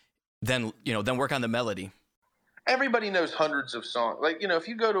 then work on the melody. Everybody knows hundreds of songs. Like, if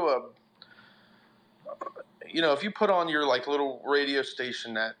you go to if you put on your like little radio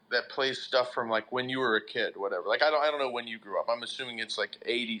station that plays stuff from like when you were a kid, whatever. Like I don't know when you grew up. I'm assuming it's like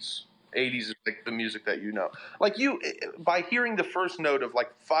 80s. 80s is like the music that you know. Like by hearing the first note of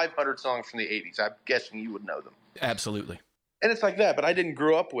like 500 songs from the 80s, I'm guessing you would know them. Absolutely. And it's like that, but I didn't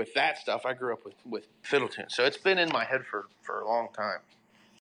grow up with that stuff. I grew up with fiddle tunes. So it's been in my head for a long time.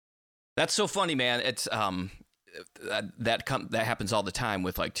 That's so funny, man. It's that happens all the time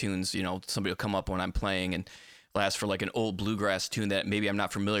with like tunes. Somebody will come up when I'm playing and will ask for like an old bluegrass tune that maybe I'm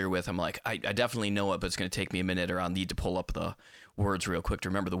not familiar with. I'm like, I definitely know it, but it's going to take me a minute, or I'll need to pull up the words real quick to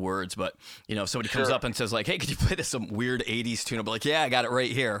remember the words. But if somebody comes up and says like, hey, could you play this some weird 80s tune? I'll be like, yeah, I got it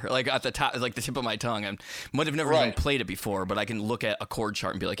right here, like at the top, like the tip of my tongue. I might have never even played it before, but I can look at a chord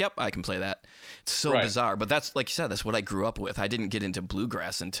chart and be like, yep, I can play that. It's so bizarre, but that's, like you said, that's what I grew up with. I didn't get into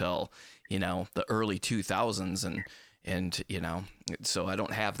bluegrass until the early 2000s, and so I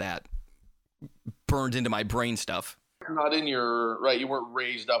don't have that burned into my brain stuff. Not in your right. You weren't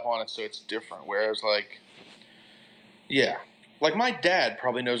raised up on it, so it's different. Whereas, like, yeah, like my dad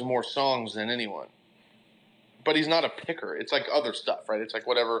probably knows more songs than anyone, but he's not a picker. It's like other stuff, right? It's like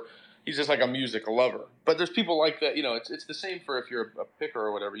whatever. He's just like a music lover. But there's people like that. It's the same for if you're a picker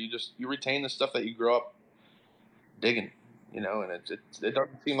or whatever. You retain the stuff that you grow up digging. And it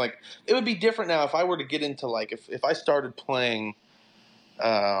doesn't seem like it would be different now if I were to get into like if I started playing,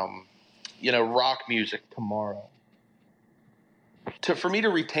 rock music tomorrow. For me to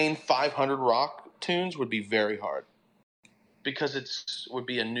retain 500 rock tunes would be very hard because would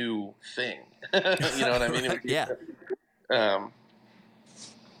be a new thing. You know what I mean? Yeah.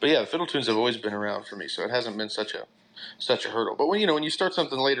 But yeah, the fiddle tunes have always been around for me, so it hasn't been such a hurdle. But when you start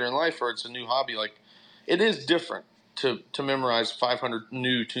something later in life, or it's a new hobby, like it is different to memorize 500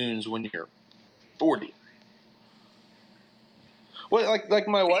 new tunes when you're 40. Well, like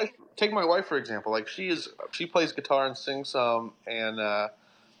my wife. Take my wife for example. Like she plays guitar and sings some, and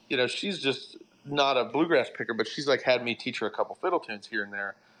she's just not a bluegrass picker, but she's like had me teach her a couple fiddle tunes here and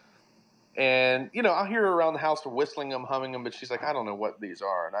there. And I'll hear her around the house whistling them, humming them, but she's like, I don't know what these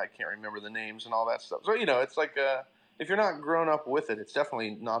are, and I can't remember the names and all that stuff. So it's like if you're not grown up with it, it's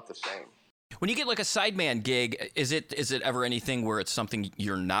definitely not the same. When you get like a sideman gig, is it ever anything where it's something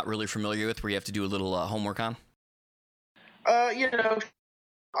you're not really familiar with, where you have to do a little homework on?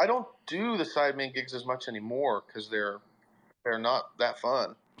 I don't do the sideman gigs as much anymore because they're not that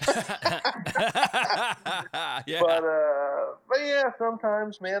fun. Yeah. But yeah,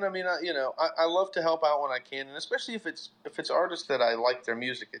 sometimes, man. I mean, I love to help out when I can, and especially if it's artists that I like their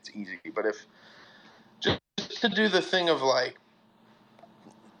music, it's easy. But if just to do the thing of like,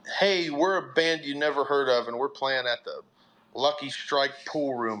 hey, we're a band you never heard of, and we're playing at the Lucky Strike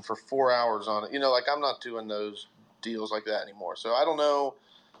pool room for 4 hours on it. Like I'm not doing those deals like that anymore. So I don't know.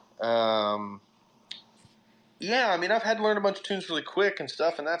 Yeah, I mean, I've had to learn a bunch of tunes really quick and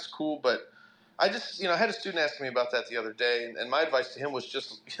stuff, and that's cool. But I just, I had a student asking me about that the other day, and my advice to him was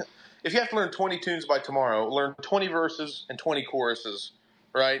just, if you have to learn 20 tunes by tomorrow, learn 20 verses and 20 choruses,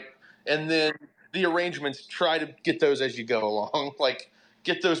 right? And then the arrangements, try to get those as you go along. Like,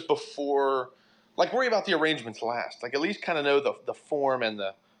 get those before like worry about the arrangements last. Like at least kind of know the form and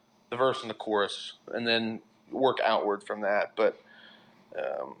the verse and the chorus, and then work outward from that. But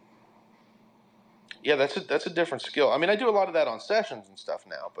yeah, that's a different skill. I mean, I do a lot of that on sessions and stuff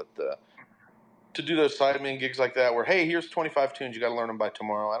now, but to do those sideman gigs like that, where hey, here's 25 tunes, you got to learn them by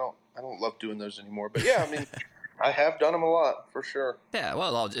tomorrow. I don't love doing those anymore. But yeah, I mean, I have done them a lot for sure. Yeah,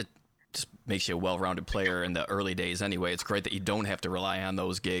 well, it just makes you a well-rounded player in the early days anyway. It's great that you don't have to rely on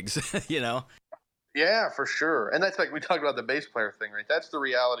those gigs, you know? Yeah, for sure. And that's like we talked about the bass player thing, right? That's the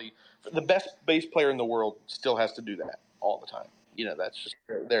reality. The best bass player in the world still has to do that all the time. You know, that's just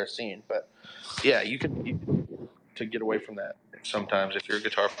their scene. But yeah, you can to get away from that sometimes if you're a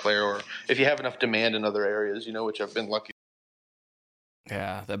guitar player or if you have enough demand in other areas, you know, which I've been lucky.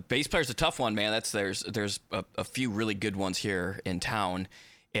 Yeah, the bass player's a tough one, man. There's a few really good ones here in town.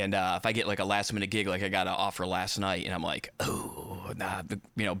 And if I get like a last minute gig, like I got an offer last night, and I'm like, oh, nah,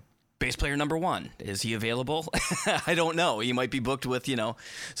 you know, bass player number one, is he available? I don't know. He might be booked with, you know,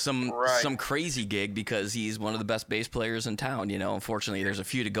 some crazy gig because he's one of the best bass players in town. You know, unfortunately, there's a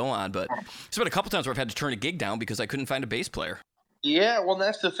few to go on, but there's been a couple times where I've had to turn a gig down because I couldn't find a bass player. Yeah, well,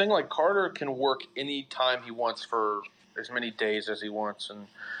 that's the thing. Like Carter can work any time he wants for as many days as he wants, and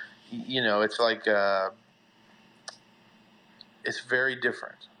you know, it's like it's very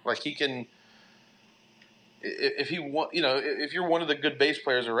different. Like he can. If he want, you know, if you're one of the good bass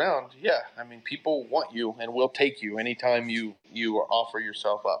players around, yeah, I mean, people want you and will take you anytime you offer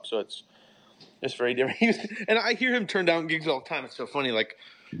yourself up. So it's very different. And I hear him turn down gigs all the time. It's so funny. Like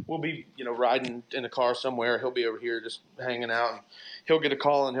we'll be, you know, riding in a car somewhere. He'll be over here just hanging out, and he'll get a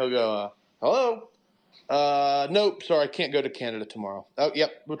call and he'll go, "Hello, nope, sorry, I can't go to Canada tomorrow. Oh,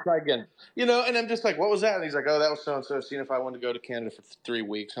 yep, we'll try again." You know, and I'm just like, "What was that?" And he's like, "Oh, that was so and so. Seeing if I wanted to go to Canada for 3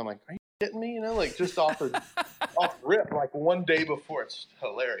 weeks." I'm like, "Are you kidding me?" You know, like just off rip, like one day before. It's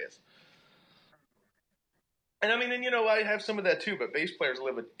hilarious. And I mean, and you know, I have some of that too. But bass players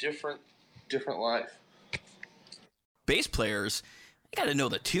live a different life. Bass players, you got to know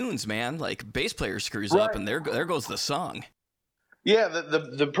the tunes, man. Like bass player screws up, and there goes the song. Yeah,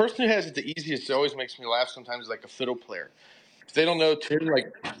 the person who has it the easiest always makes me laugh. Sometimes, like a fiddle player, if they don't know tune,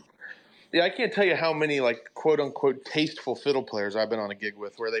 like. Yeah, I can't tell you how many, like, quote-unquote tasteful fiddle players I've been on a gig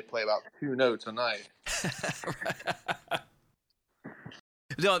with where they play about 2 notes a night.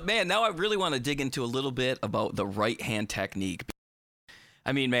 No, man, now I really want to dig into a little bit about the right-hand technique.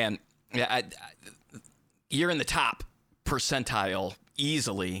 I mean, man, you're in the top percentile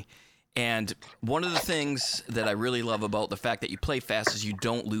easily. And one of the things that I really love about the fact that you play fast is you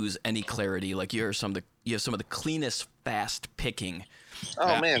don't lose any clarity. Like you have some of the cleanest fast picking.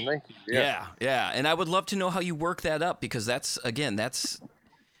 Oh man, thank you. Yeah. And I would love to know how you work that up because there's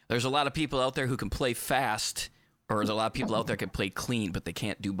a lot of people out there who can play fast, or there's a lot of people out there can play clean, but they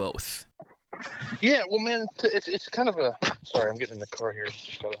can't do both. Yeah, well, man, it's kind of a. Sorry, I'm getting in the car here.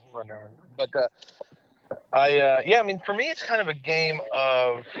 Just gotta run down. But I mean, for me, it's kind of a game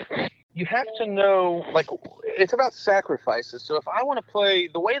of. You have to know, like, it's about sacrifices. So if I want to play,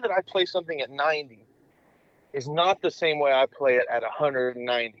 the way that I play something at 90 is not the same way I play it at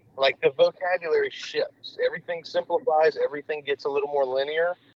 190. Like, the vocabulary shifts. Everything simplifies. Everything gets a little more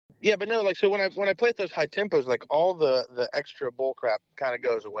linear. Yeah, but no, like, so when I play at those high tempos, like, all the extra bull crap kind of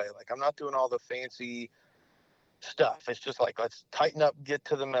goes away. Like, I'm not doing all the fancy stuff. It's just like, let's tighten up, get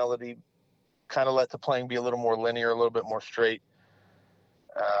to the melody, kind of let the playing be a little more linear, a little bit more straight.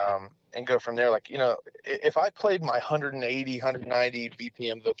 And go from there. Like, you know, if I played my 180, 190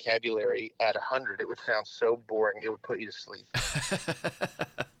 BPM vocabulary at 100, it would sound so boring. It would put you to sleep.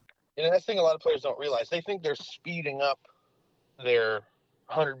 You know, that's the thing a lot of players don't realize. They think they're speeding up their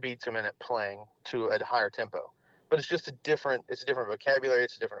 100 beats a minute playing to a higher tempo. But it's just a different vocabulary.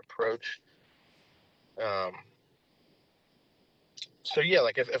 It's a different approach. So yeah,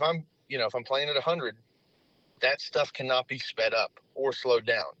 like if I'm playing at 100, that stuff cannot be sped up or slowed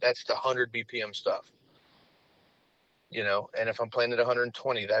down. That's the 100 BPM stuff. You know, and if I'm playing at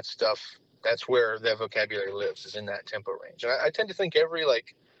 120, that's where that vocabulary lives, is in that tempo range. And I tend to think every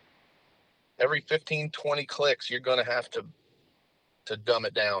 15, 20 clicks, you're going to have to dumb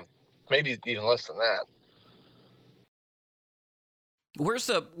it down. Maybe even less than that.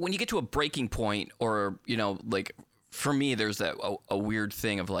 When you get to a breaking point, or, you know, like, for me, there's a weird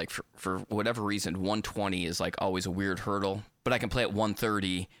thing of like, for whatever reason, 120 is like always a weird hurdle, but I can play at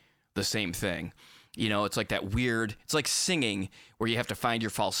 130 the same thing. You know, it's like that weird, it's like singing where you have to find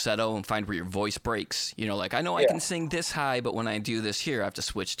your falsetto and find where your voice breaks. You know, like I know I can sing this high, but when I do this here, I have to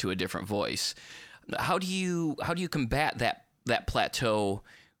switch to a different voice. How do you combat that plateau,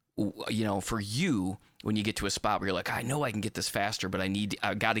 you know, for you when you get to a spot where you're like, I know I can get this faster, but I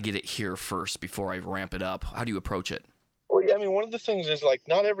got to get it here first before I ramp it up? How do you approach it? Well, yeah, I mean, one of the things is, like,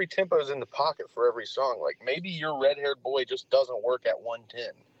 not every tempo is in the pocket for every song. Like, maybe your red-haired boy just doesn't work at 110.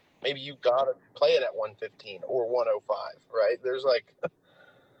 Maybe you got to play it at 115 or 105, right? There's, like,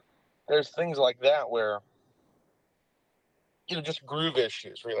 there's things like that where, just groove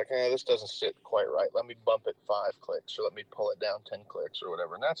issues where you're like, this doesn't sit quite right. Let me bump it 5 clicks, or let me pull it down 10 clicks or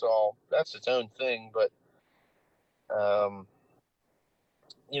whatever. And that's its own thing. But,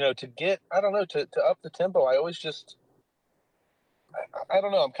 to get, I don't know, to up the tempo, I always just, I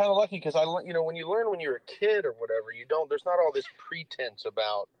don't know. I'm kind of lucky because when you learn when you're a kid or whatever, there's not all this pretense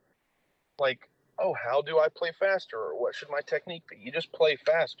about, like, oh, how do I play faster, or what should my technique be? You just play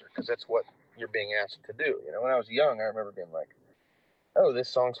faster because that's what you're being asked to do. When I was young, I remember being like, oh, this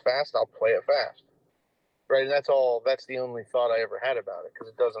song's fast, I'll play it fast. Right. And that's the only thought I ever had about it, because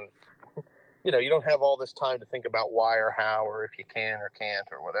it doesn't, you don't have all this time to think about why or how, or if you can or can't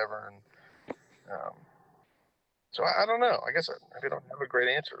or whatever. And, so I don't know. I guess I don't have a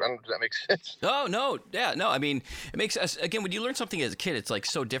great answer. I don't know. Does that make sense? Oh, no. Yeah, no. I mean, it makes us, again, when you learn something as a kid, it's like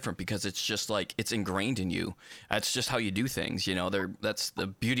so different because it's just like, it's ingrained in you. That's just how you do things. That's the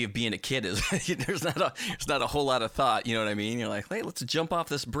beauty of being a kid, is there's not a whole lot of thought. You know what I mean? You're like, hey, let's jump off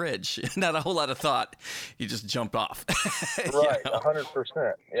this bridge. Not a whole lot of thought. You just jump off. Right.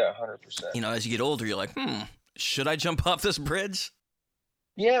 100%. Yeah. 100%. As you get older, you're like, should I jump off this bridge?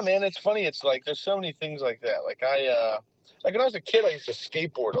 Yeah, man, it's funny. It's like there's so many things like that. Like like when I was a kid, I used to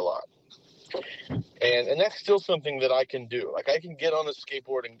skateboard a lot, and that's still something that I can do. Like, I can get on a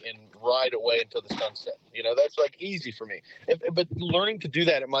skateboard and ride away until the sunset. That's like easy for me. But learning to do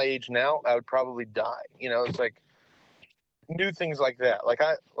that at my age now, I would probably die. It's like new things like that.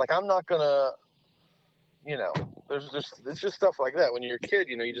 I'm not gonna. There's just stuff like that. When you're a kid,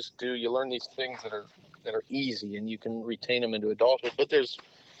 you learn these things that are easy, and you can retain them into adulthood. But it's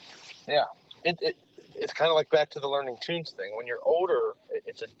kind of like back to the learning tunes thing. When you're older,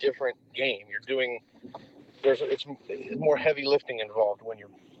 it's a different game. It's more heavy lifting involved when you're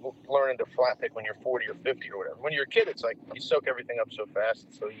learning to flat pick when you're 40 or 50 or whatever. When you're a kid, it's like you soak everything up so fast,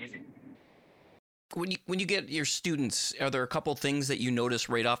 it's so easy. When you get your students, are there a couple things that you notice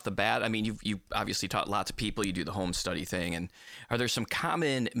right off the bat? I mean, you obviously taught lots of people. You do the home study thing, and are there some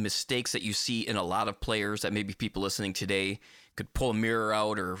common mistakes that you see in a lot of players that maybe people listening today could pull a mirror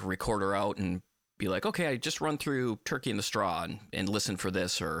out or a recorder out and be like, okay, I just run through Turkey in the Straw and listen for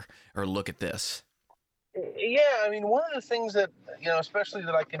this or look at this? Yeah, I mean, one of the things that, especially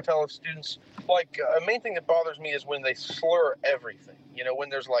that I can tell of students, like, a main thing that bothers me is when they slur everything. When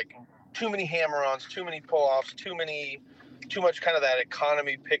there's like too many hammer-ons, too many pull-offs, too much kind of that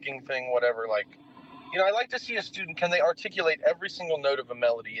economy picking thing, whatever. Like, I like to see a student, can they articulate every single note of a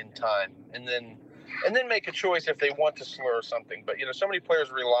melody in time, and then make a choice if they want to slur something. But, so many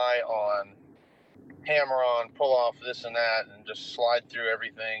players rely on hammer-on, pull-off, this and that, and just slide through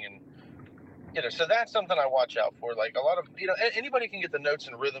everything. And, so that's something I watch out for. Like, a lot of, anybody can get the notes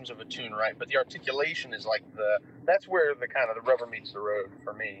and rhythms of a tune right, but the articulation is like that's where the kind of the rubber meets the road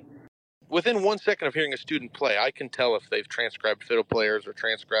for me. Within 1 second of hearing a student play, I can tell if they've transcribed fiddle players or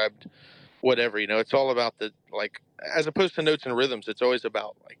transcribed whatever. It's all about as opposed to notes and rhythms, it's always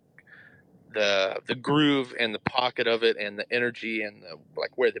about like the groove and the pocket of it and the energy and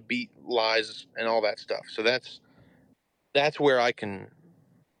where the beat lies and all that stuff. So that's where I kind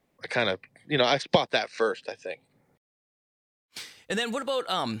of, I spot that first, I think. And then what about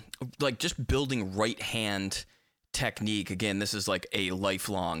just building right hand technique? Again, this is like a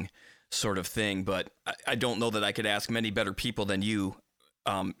lifelong sort of thing, but I don't know that I could ask many better people than you,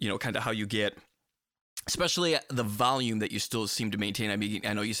 kind of how you get, especially the volume that you still seem to maintain. I mean,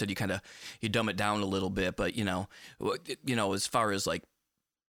 I know you said you dumb it down a little bit, but as far as like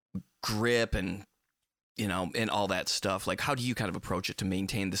grip and, and all that stuff, like how do you kind of approach it to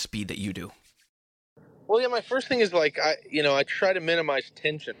maintain the speed that you do? Well, yeah, my first thing is I try to minimize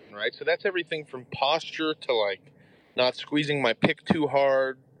tension, right? So that's everything from posture to like not squeezing my pick too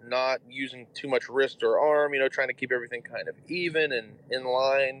hard, not using too much wrist or arm, trying to keep everything kind of even and in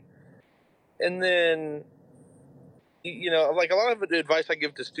line. And then, like a lot of the advice I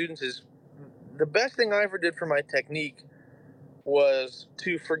give to students is the best thing I ever did for my technique was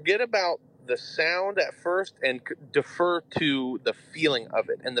to forget about the sound at first and defer to the feeling of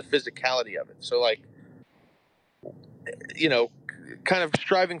it and the physicality of it. So like, kind of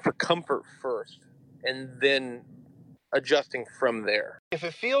striving for comfort first and then adjusting from there. If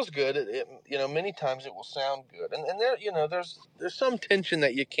it feels good, many times it will sound good. And there, there's some tension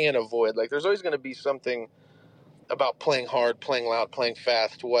that you can't avoid. Like there's always going to be something about playing hard, playing loud, playing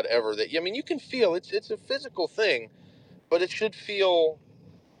fast, whatever. That, I mean, you can feel it's a physical thing, but it shouldn't feel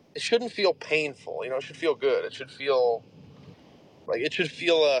painful. It should feel good. It should feel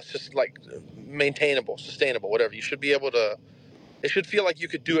like maintainable, sustainable, whatever. You should be able to. It should feel like you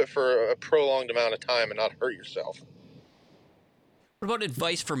could do it for a prolonged amount of time and not hurt yourself. What about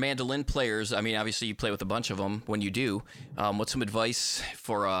advice for mandolin players? I mean, obviously you play with a bunch of them when you do. What's some advice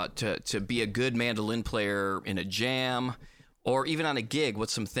for to be a good mandolin player in a jam or even on a gig?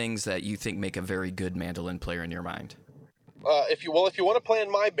 What's some things that you think make a very good mandolin player in your mind? If you want to play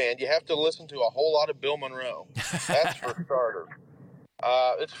in my band, you have to listen to a whole lot of Bill Monroe. That's for starters.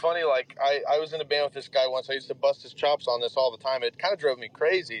 It's funny, like, I was in a band with this guy once. I used to bust his chops on this all the time. It kind of drove me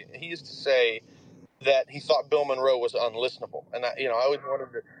crazy. He used to say that he thought Bill Monroe was unlistenable. And, I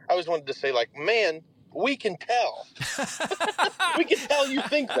always wanted to say, like, man, we can tell. We can tell you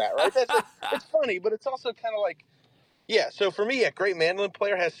think that, right? It's funny, but it's also kind of like, yeah. So for me, a great mandolin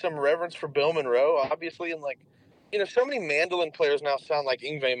player has some reverence for Bill Monroe, obviously, and, like, so many mandolin players now sound like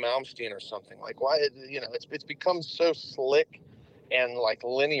Yngwie Malmsteen or something. Like, why? It's become so slick and like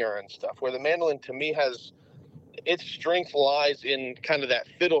linear and stuff, where the mandolin to me has its strength lies in kind of that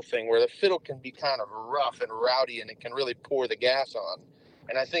fiddle thing, where the fiddle can be kind of rough and rowdy and it can really pour the gas on.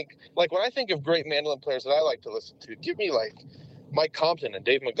 And I think, like, when I think of great mandolin players that I like to listen to, give me like Mike Compton and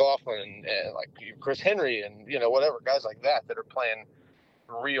Dave McLaughlin and like Chris Henry and whatever, guys like that are playing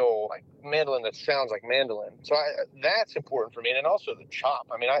real like mandolin that sounds like mandolin. So that's important for me. And also the chop.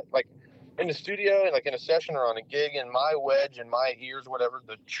 I mean, I like in the studio and like in a session or on a gig, in my wedge and my ears, whatever,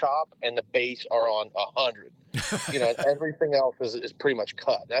 the chop and the bass are on 100. And everything else is pretty much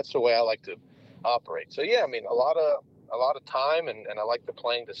cut. That's the way I like to operate. So yeah, I mean, a lot of time, and I like the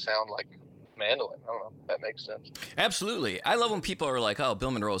playing to sound like mandolin. I don't know if that makes sense. Absolutely. I love when people are like, "Oh,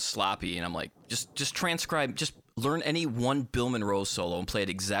 Bill Monroe's sloppy," and I'm like, just transcribe, just learn any one Bill Monroe solo and play it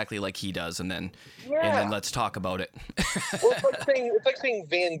exactly like he does, and then let's talk about it. Well, it's like saying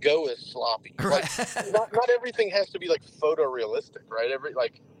Van Gogh is sloppy. Right. Like, not everything has to be like photorealistic, right?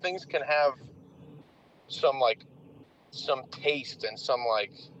 Things can have some taste and some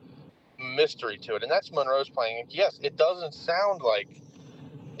like mystery to it, and that's Monroe's playing. Yes, it doesn't sound like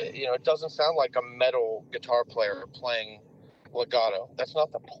a metal guitar player playing legato. That's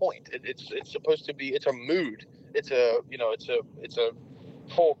not the point. It's supposed to be. It's a mood. It's a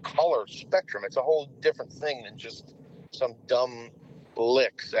whole color spectrum. It's a whole different thing than just some dumb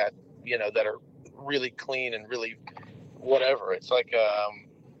licks that are really clean and really whatever. It's like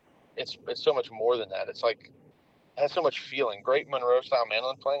it's so much more than that. It's like it has so much feeling. Great Monroe style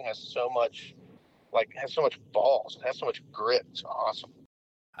mandolin playing has so much balls. It has so much grit. It's awesome.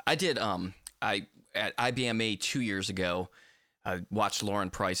 I did at IBMA 2 years ago. I watched Lauren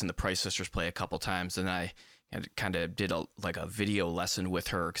Price and the Price Sisters play a couple times, and I kind of did a video lesson with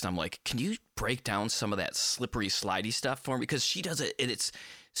her because I'm like, can you break down some of that slippery, slidey stuff for me? Because she does it, and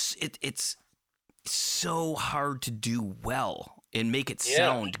it's so hard to do well and make it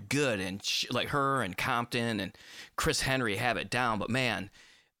sound good. And like her and Compton and Chris Henry have it down. But man,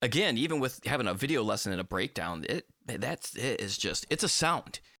 again, even with having a video lesson and a breakdown, it's a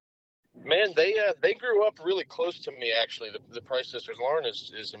sound. Man, they grew up really close to me, actually. The Price Sisters. Lauren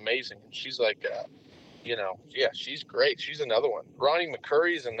is amazing. She's like, she's great. She's another one. Ronnie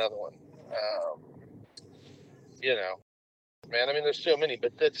McCurry's another one. Man, I mean, there's so many,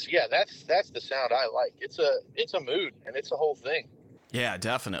 but that's the sound I like. It's a mood, and it's a whole thing. Yeah,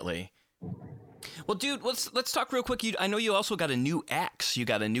 definitely. Well, dude, let's talk real quick. I know you also got a new axe. You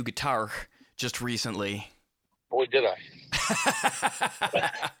got a new guitar just recently. Boy, did I.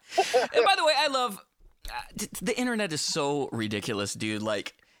 And by the way, I love the internet is so ridiculous, dude.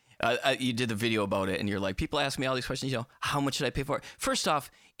 Like, you did the video about it, and you're like, people ask me all these questions. How much should I pay for it? First off,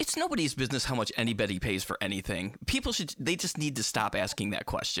 it's nobody's business how much anybody pays for anything. They just need to stop asking that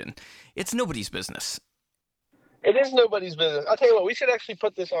question. It's nobody's business. It is nobody's business. I'll tell you what, we should actually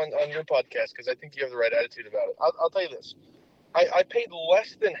put this on your podcast because I think you have the right attitude about it. I'll tell you this. I paid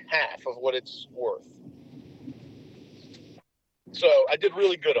less than half of what it's worth. So I did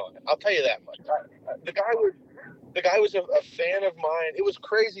really good on it. I'll tell you that much. The guy was a fan of mine. It was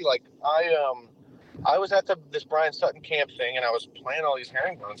crazy. Like I was at this Brian Sutton camp thing, and I was playing all these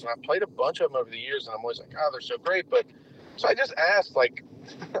herringbones, and I played a bunch of them over the years, and I'm always like, oh, they're so great. But so I just asked, like,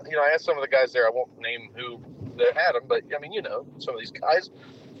 I asked some of the guys there. I won't name who that had them, but I mean, some of these guys,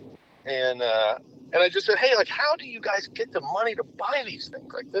 and I just said, hey, like, how do you guys get the money to buy these things?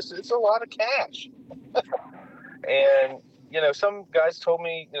 Like this, it's a lot of cash. And some guys told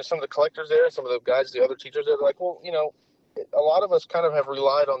me, some of the collectors there, some of the guys, the other teachers there, they're like, well, a lot of us kind of have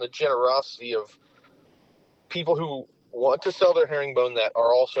relied on the generosity of people who want to sell their herringbone that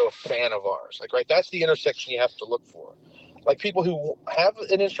are also a fan of ours. Like, right, that's the intersection you have to look for. Like, people who have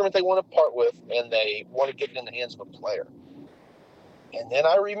an instrument they want to part with and they want to get it in the hands of a player. And then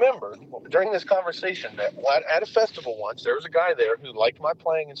I remembered during this conversation that at a festival once, there was a guy there who liked my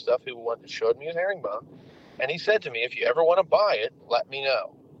playing and stuff, who showed me his herringbone. And he said to me, if you ever want to buy it, let me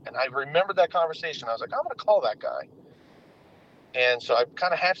know. And I remembered that conversation. I was like, I'm going to call that guy. And so I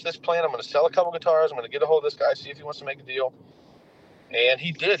kind of hatched this plan. I'm going to sell a couple guitars. I'm going to get a hold of this guy, see if he wants to make a deal. And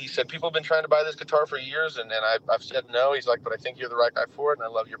he did. He said, people have been trying to buy this guitar for years. And then I've said no. He's like, but I think you're the right guy for it. And I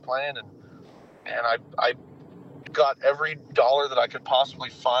love your plan. And I got every dollar that I could possibly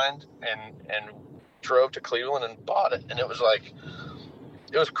find and drove to Cleveland and bought it. And it was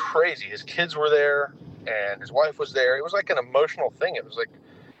crazy. His kids were there and his wife was there. It was like an emotional thing. It was like,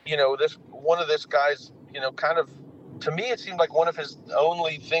 one of this guy's, kind of, to me, it seemed like one of his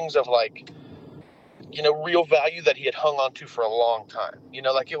only things of like, real value that he had hung on to for a long time.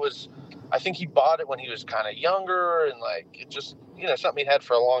 Like it was, I think he bought it when he was kind of younger and like, it just, something he'd had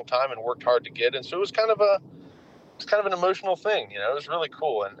for a long time and worked hard to get. And so it was kind of an emotional thing, it was really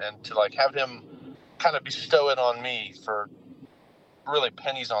cool. And to like have him kind of bestow it on me for really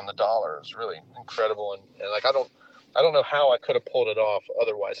pennies on the dollar is really incredible. And like, I don't know how I could have pulled it off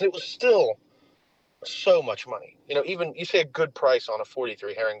otherwise. It was still so much money. Even you say a good price on a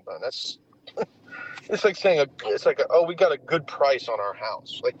 43 herringbone, that's it's like saying oh, we got a good price on our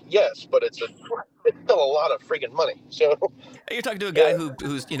house. Like, yes, but it's still a lot of friggin' money. So you're talking to a guy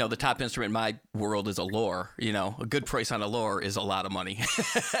who's the top instrument in my world is a lure. A good price on a lure is a lot of money.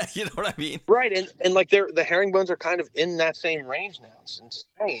 You know what I mean? Right, and like the herringbones are kind of in that same range now. It's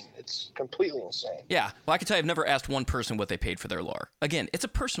insane. It's completely insane. Yeah, well, I can tell you, I've never asked one person what they paid for their lure. Again, it's a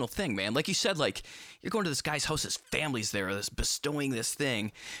personal thing, man. Like you said, like you're going to this guy's house, his family's there, this bestowing this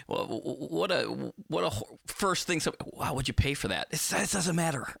thing. Well, what a first thing. So, wow, what'd you pay for that? It doesn't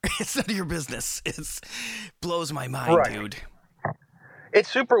matter. It's none of your business. It blows my mind, right, dude. It's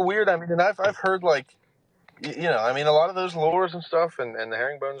super weird. I mean, and I've heard like, I mean, a lot of those lures and stuff, and the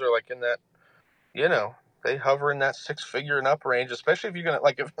herringbones are like in that, they hover in that 6-figure and up range. Especially if you're gonna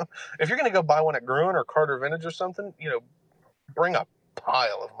if you're gonna go buy one at Gruen or Carter Vintage or something, bring a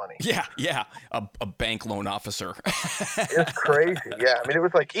pile of money. Yeah, a bank loan officer. It's crazy. Yeah, I mean, it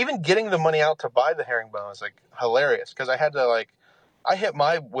was like even getting the money out to buy the herringbone was like hilarious because I had to I hit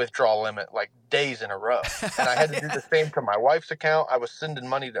my withdrawal limit like days in a row. And I had to do the same to my wife's account. I was sending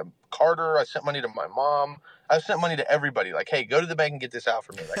money to Carter. I sent money to my mom. I sent money to everybody. Like, hey, go to the bank and get this out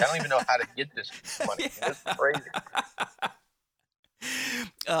for me. Like, I don't even know how to get this money. Yeah. It's crazy.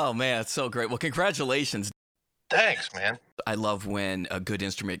 Oh, man, it's so great. Well, congratulations. Thanks, man. I love when a good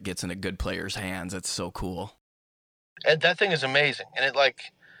instrument gets in a good player's hands. It's so cool. And that thing is amazing.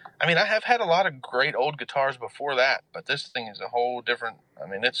 And I have had a lot of great old guitars before that, but this thing is a whole different. I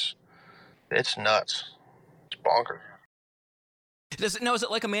mean, it's nuts. It's bonkers. Is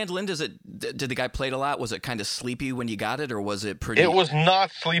it like a mandolin? Did the guy play it a lot? Was it kind of sleepy when you got it, or was it pretty? It was not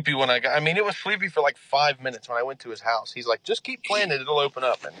sleepy when I got. I mean, it was sleepy for like 5 minutes when I went to his house. He's like, "Just keep playing it; it'll open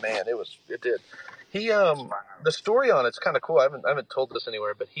up." And man, it did. He the story on it's kind of cool. I haven't told this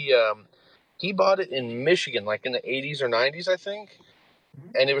anywhere, but he bought it in Michigan, like in the 80s or 90s, I think.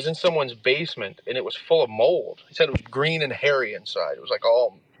 And it was in someone's basement, and it was full of mold. He said it was green and hairy inside. It was like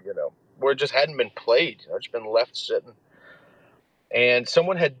all, where it just hadn't been played. It's been left sitting. And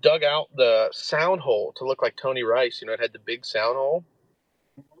someone had dug out the sound hole to look like Tony Rice. It had the big sound hole.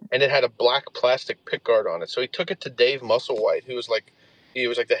 And it had a black plastic pickguard on it. So he took it to Dave Musselwhite, who was he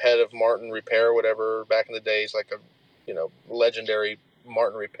was like the head of Martin Repair or whatever back in the days, like a, legendary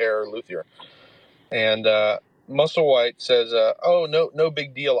Martin Repair luthier. And, Musselwhite says, oh, no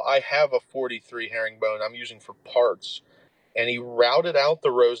big deal. I have a 43 herringbone I'm using for parts. And he routed out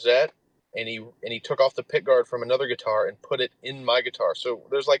the rosette, and he took off the pickguard from another guitar and put it in my guitar. So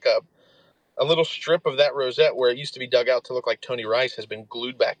there's like a little strip of that rosette where it used to be dug out to look like Tony Rice has been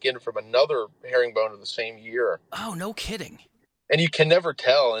glued back in from another herringbone of the same year. Oh, no kidding. And you can never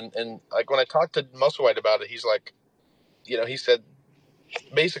tell. And like when I talked to Musselwhite about it, he's like, he said,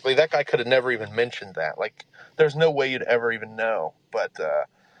 basically that guy could have never even mentioned that. Like, there's no way you'd ever even know. But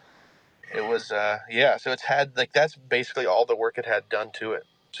it was, so it's had, like, that's basically all the work it had done to it.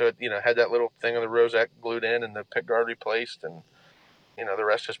 So it, had that little thing of the rosette glued in and the pickguard replaced, and, the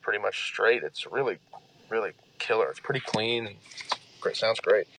rest is pretty much straight. It's really, really killer. It's pretty clean and great. Sounds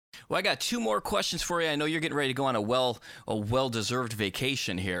great. Well, I got 2 more questions for you. I know you're getting ready to go on a well-deserved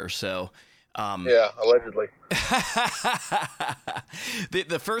vacation here, so Yeah, allegedly.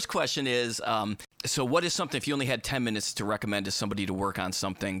 The first question is, so what is something, if you only had 10 minutes to recommend to somebody to work on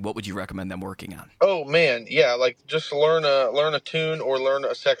something, what would you recommend them working on? Oh man, yeah, like just learn a tune or learn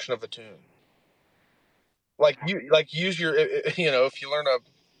a section of a tune. Use your if you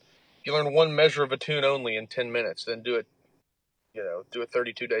learn one measure of a tune only in 10 minutes, then do it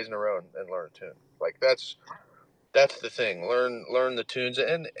 32 days in a row and learn a tune. Like that's the thing. Learn the tunes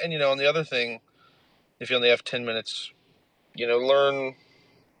and and the other thing, if you only have 10 minutes, learn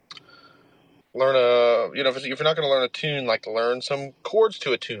if you're not going to learn a tune, like learn some chords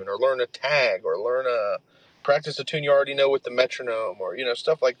to a tune or learn a tag or practice a tune you already know with the metronome or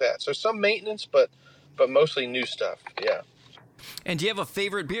stuff like that. So some maintenance, but mostly new stuff. Yeah. And do you have a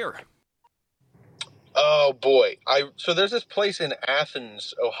favorite beer? Oh boy, so there's this place in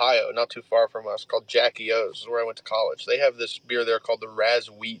Athens, Ohio, not too far from us, called Jackie O's. This is where I went to college. They have this beer there called the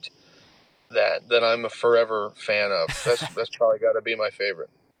Raz Wheat that I'm a forever fan of. That's probably got to be my favorite.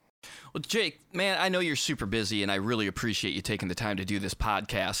 Well, Jake, man, I know you're super busy, and I really appreciate you taking the time to do this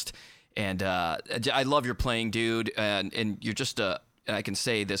podcast. And I love your playing, dude. And you're just and I can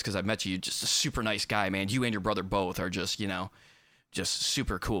say this because I've met you. You're just a super nice guy, man. You and your brother both are just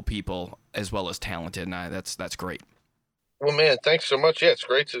super cool people as well as talented, and that's great. Well, man, thanks so much. Yeah, it's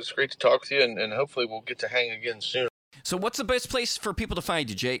great to talk with you, and hopefully we'll get to hang again soon. So what's the best place for people to find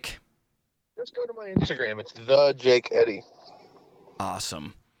you, Jake? Just go to my Instagram. It's the Jake Eddy.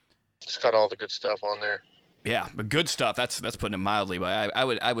 Awesome. It's got all the good stuff on there. Yeah, but good stuff. That's putting it mildly, but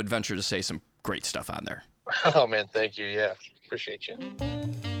I would venture to say some great stuff on there. Oh man, thank you. Yeah, appreciate you.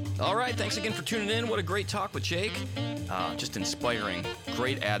 All right, thanks again for tuning in. What a great talk with Jake. Just inspiring,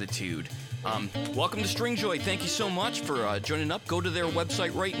 great attitude. Welcome to Stringjoy. Thank you so much for joining up. Go to their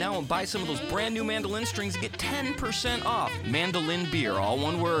website right now and buy some of those brand new mandolin strings and get 10% off. Mandolin beer, all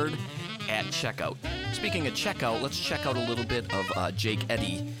one word, at checkout. Speaking of checkout, let's check out a little bit of Jake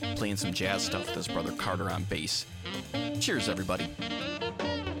Eddy playing some jazz stuff with his brother Carter on bass. Cheers, everybody.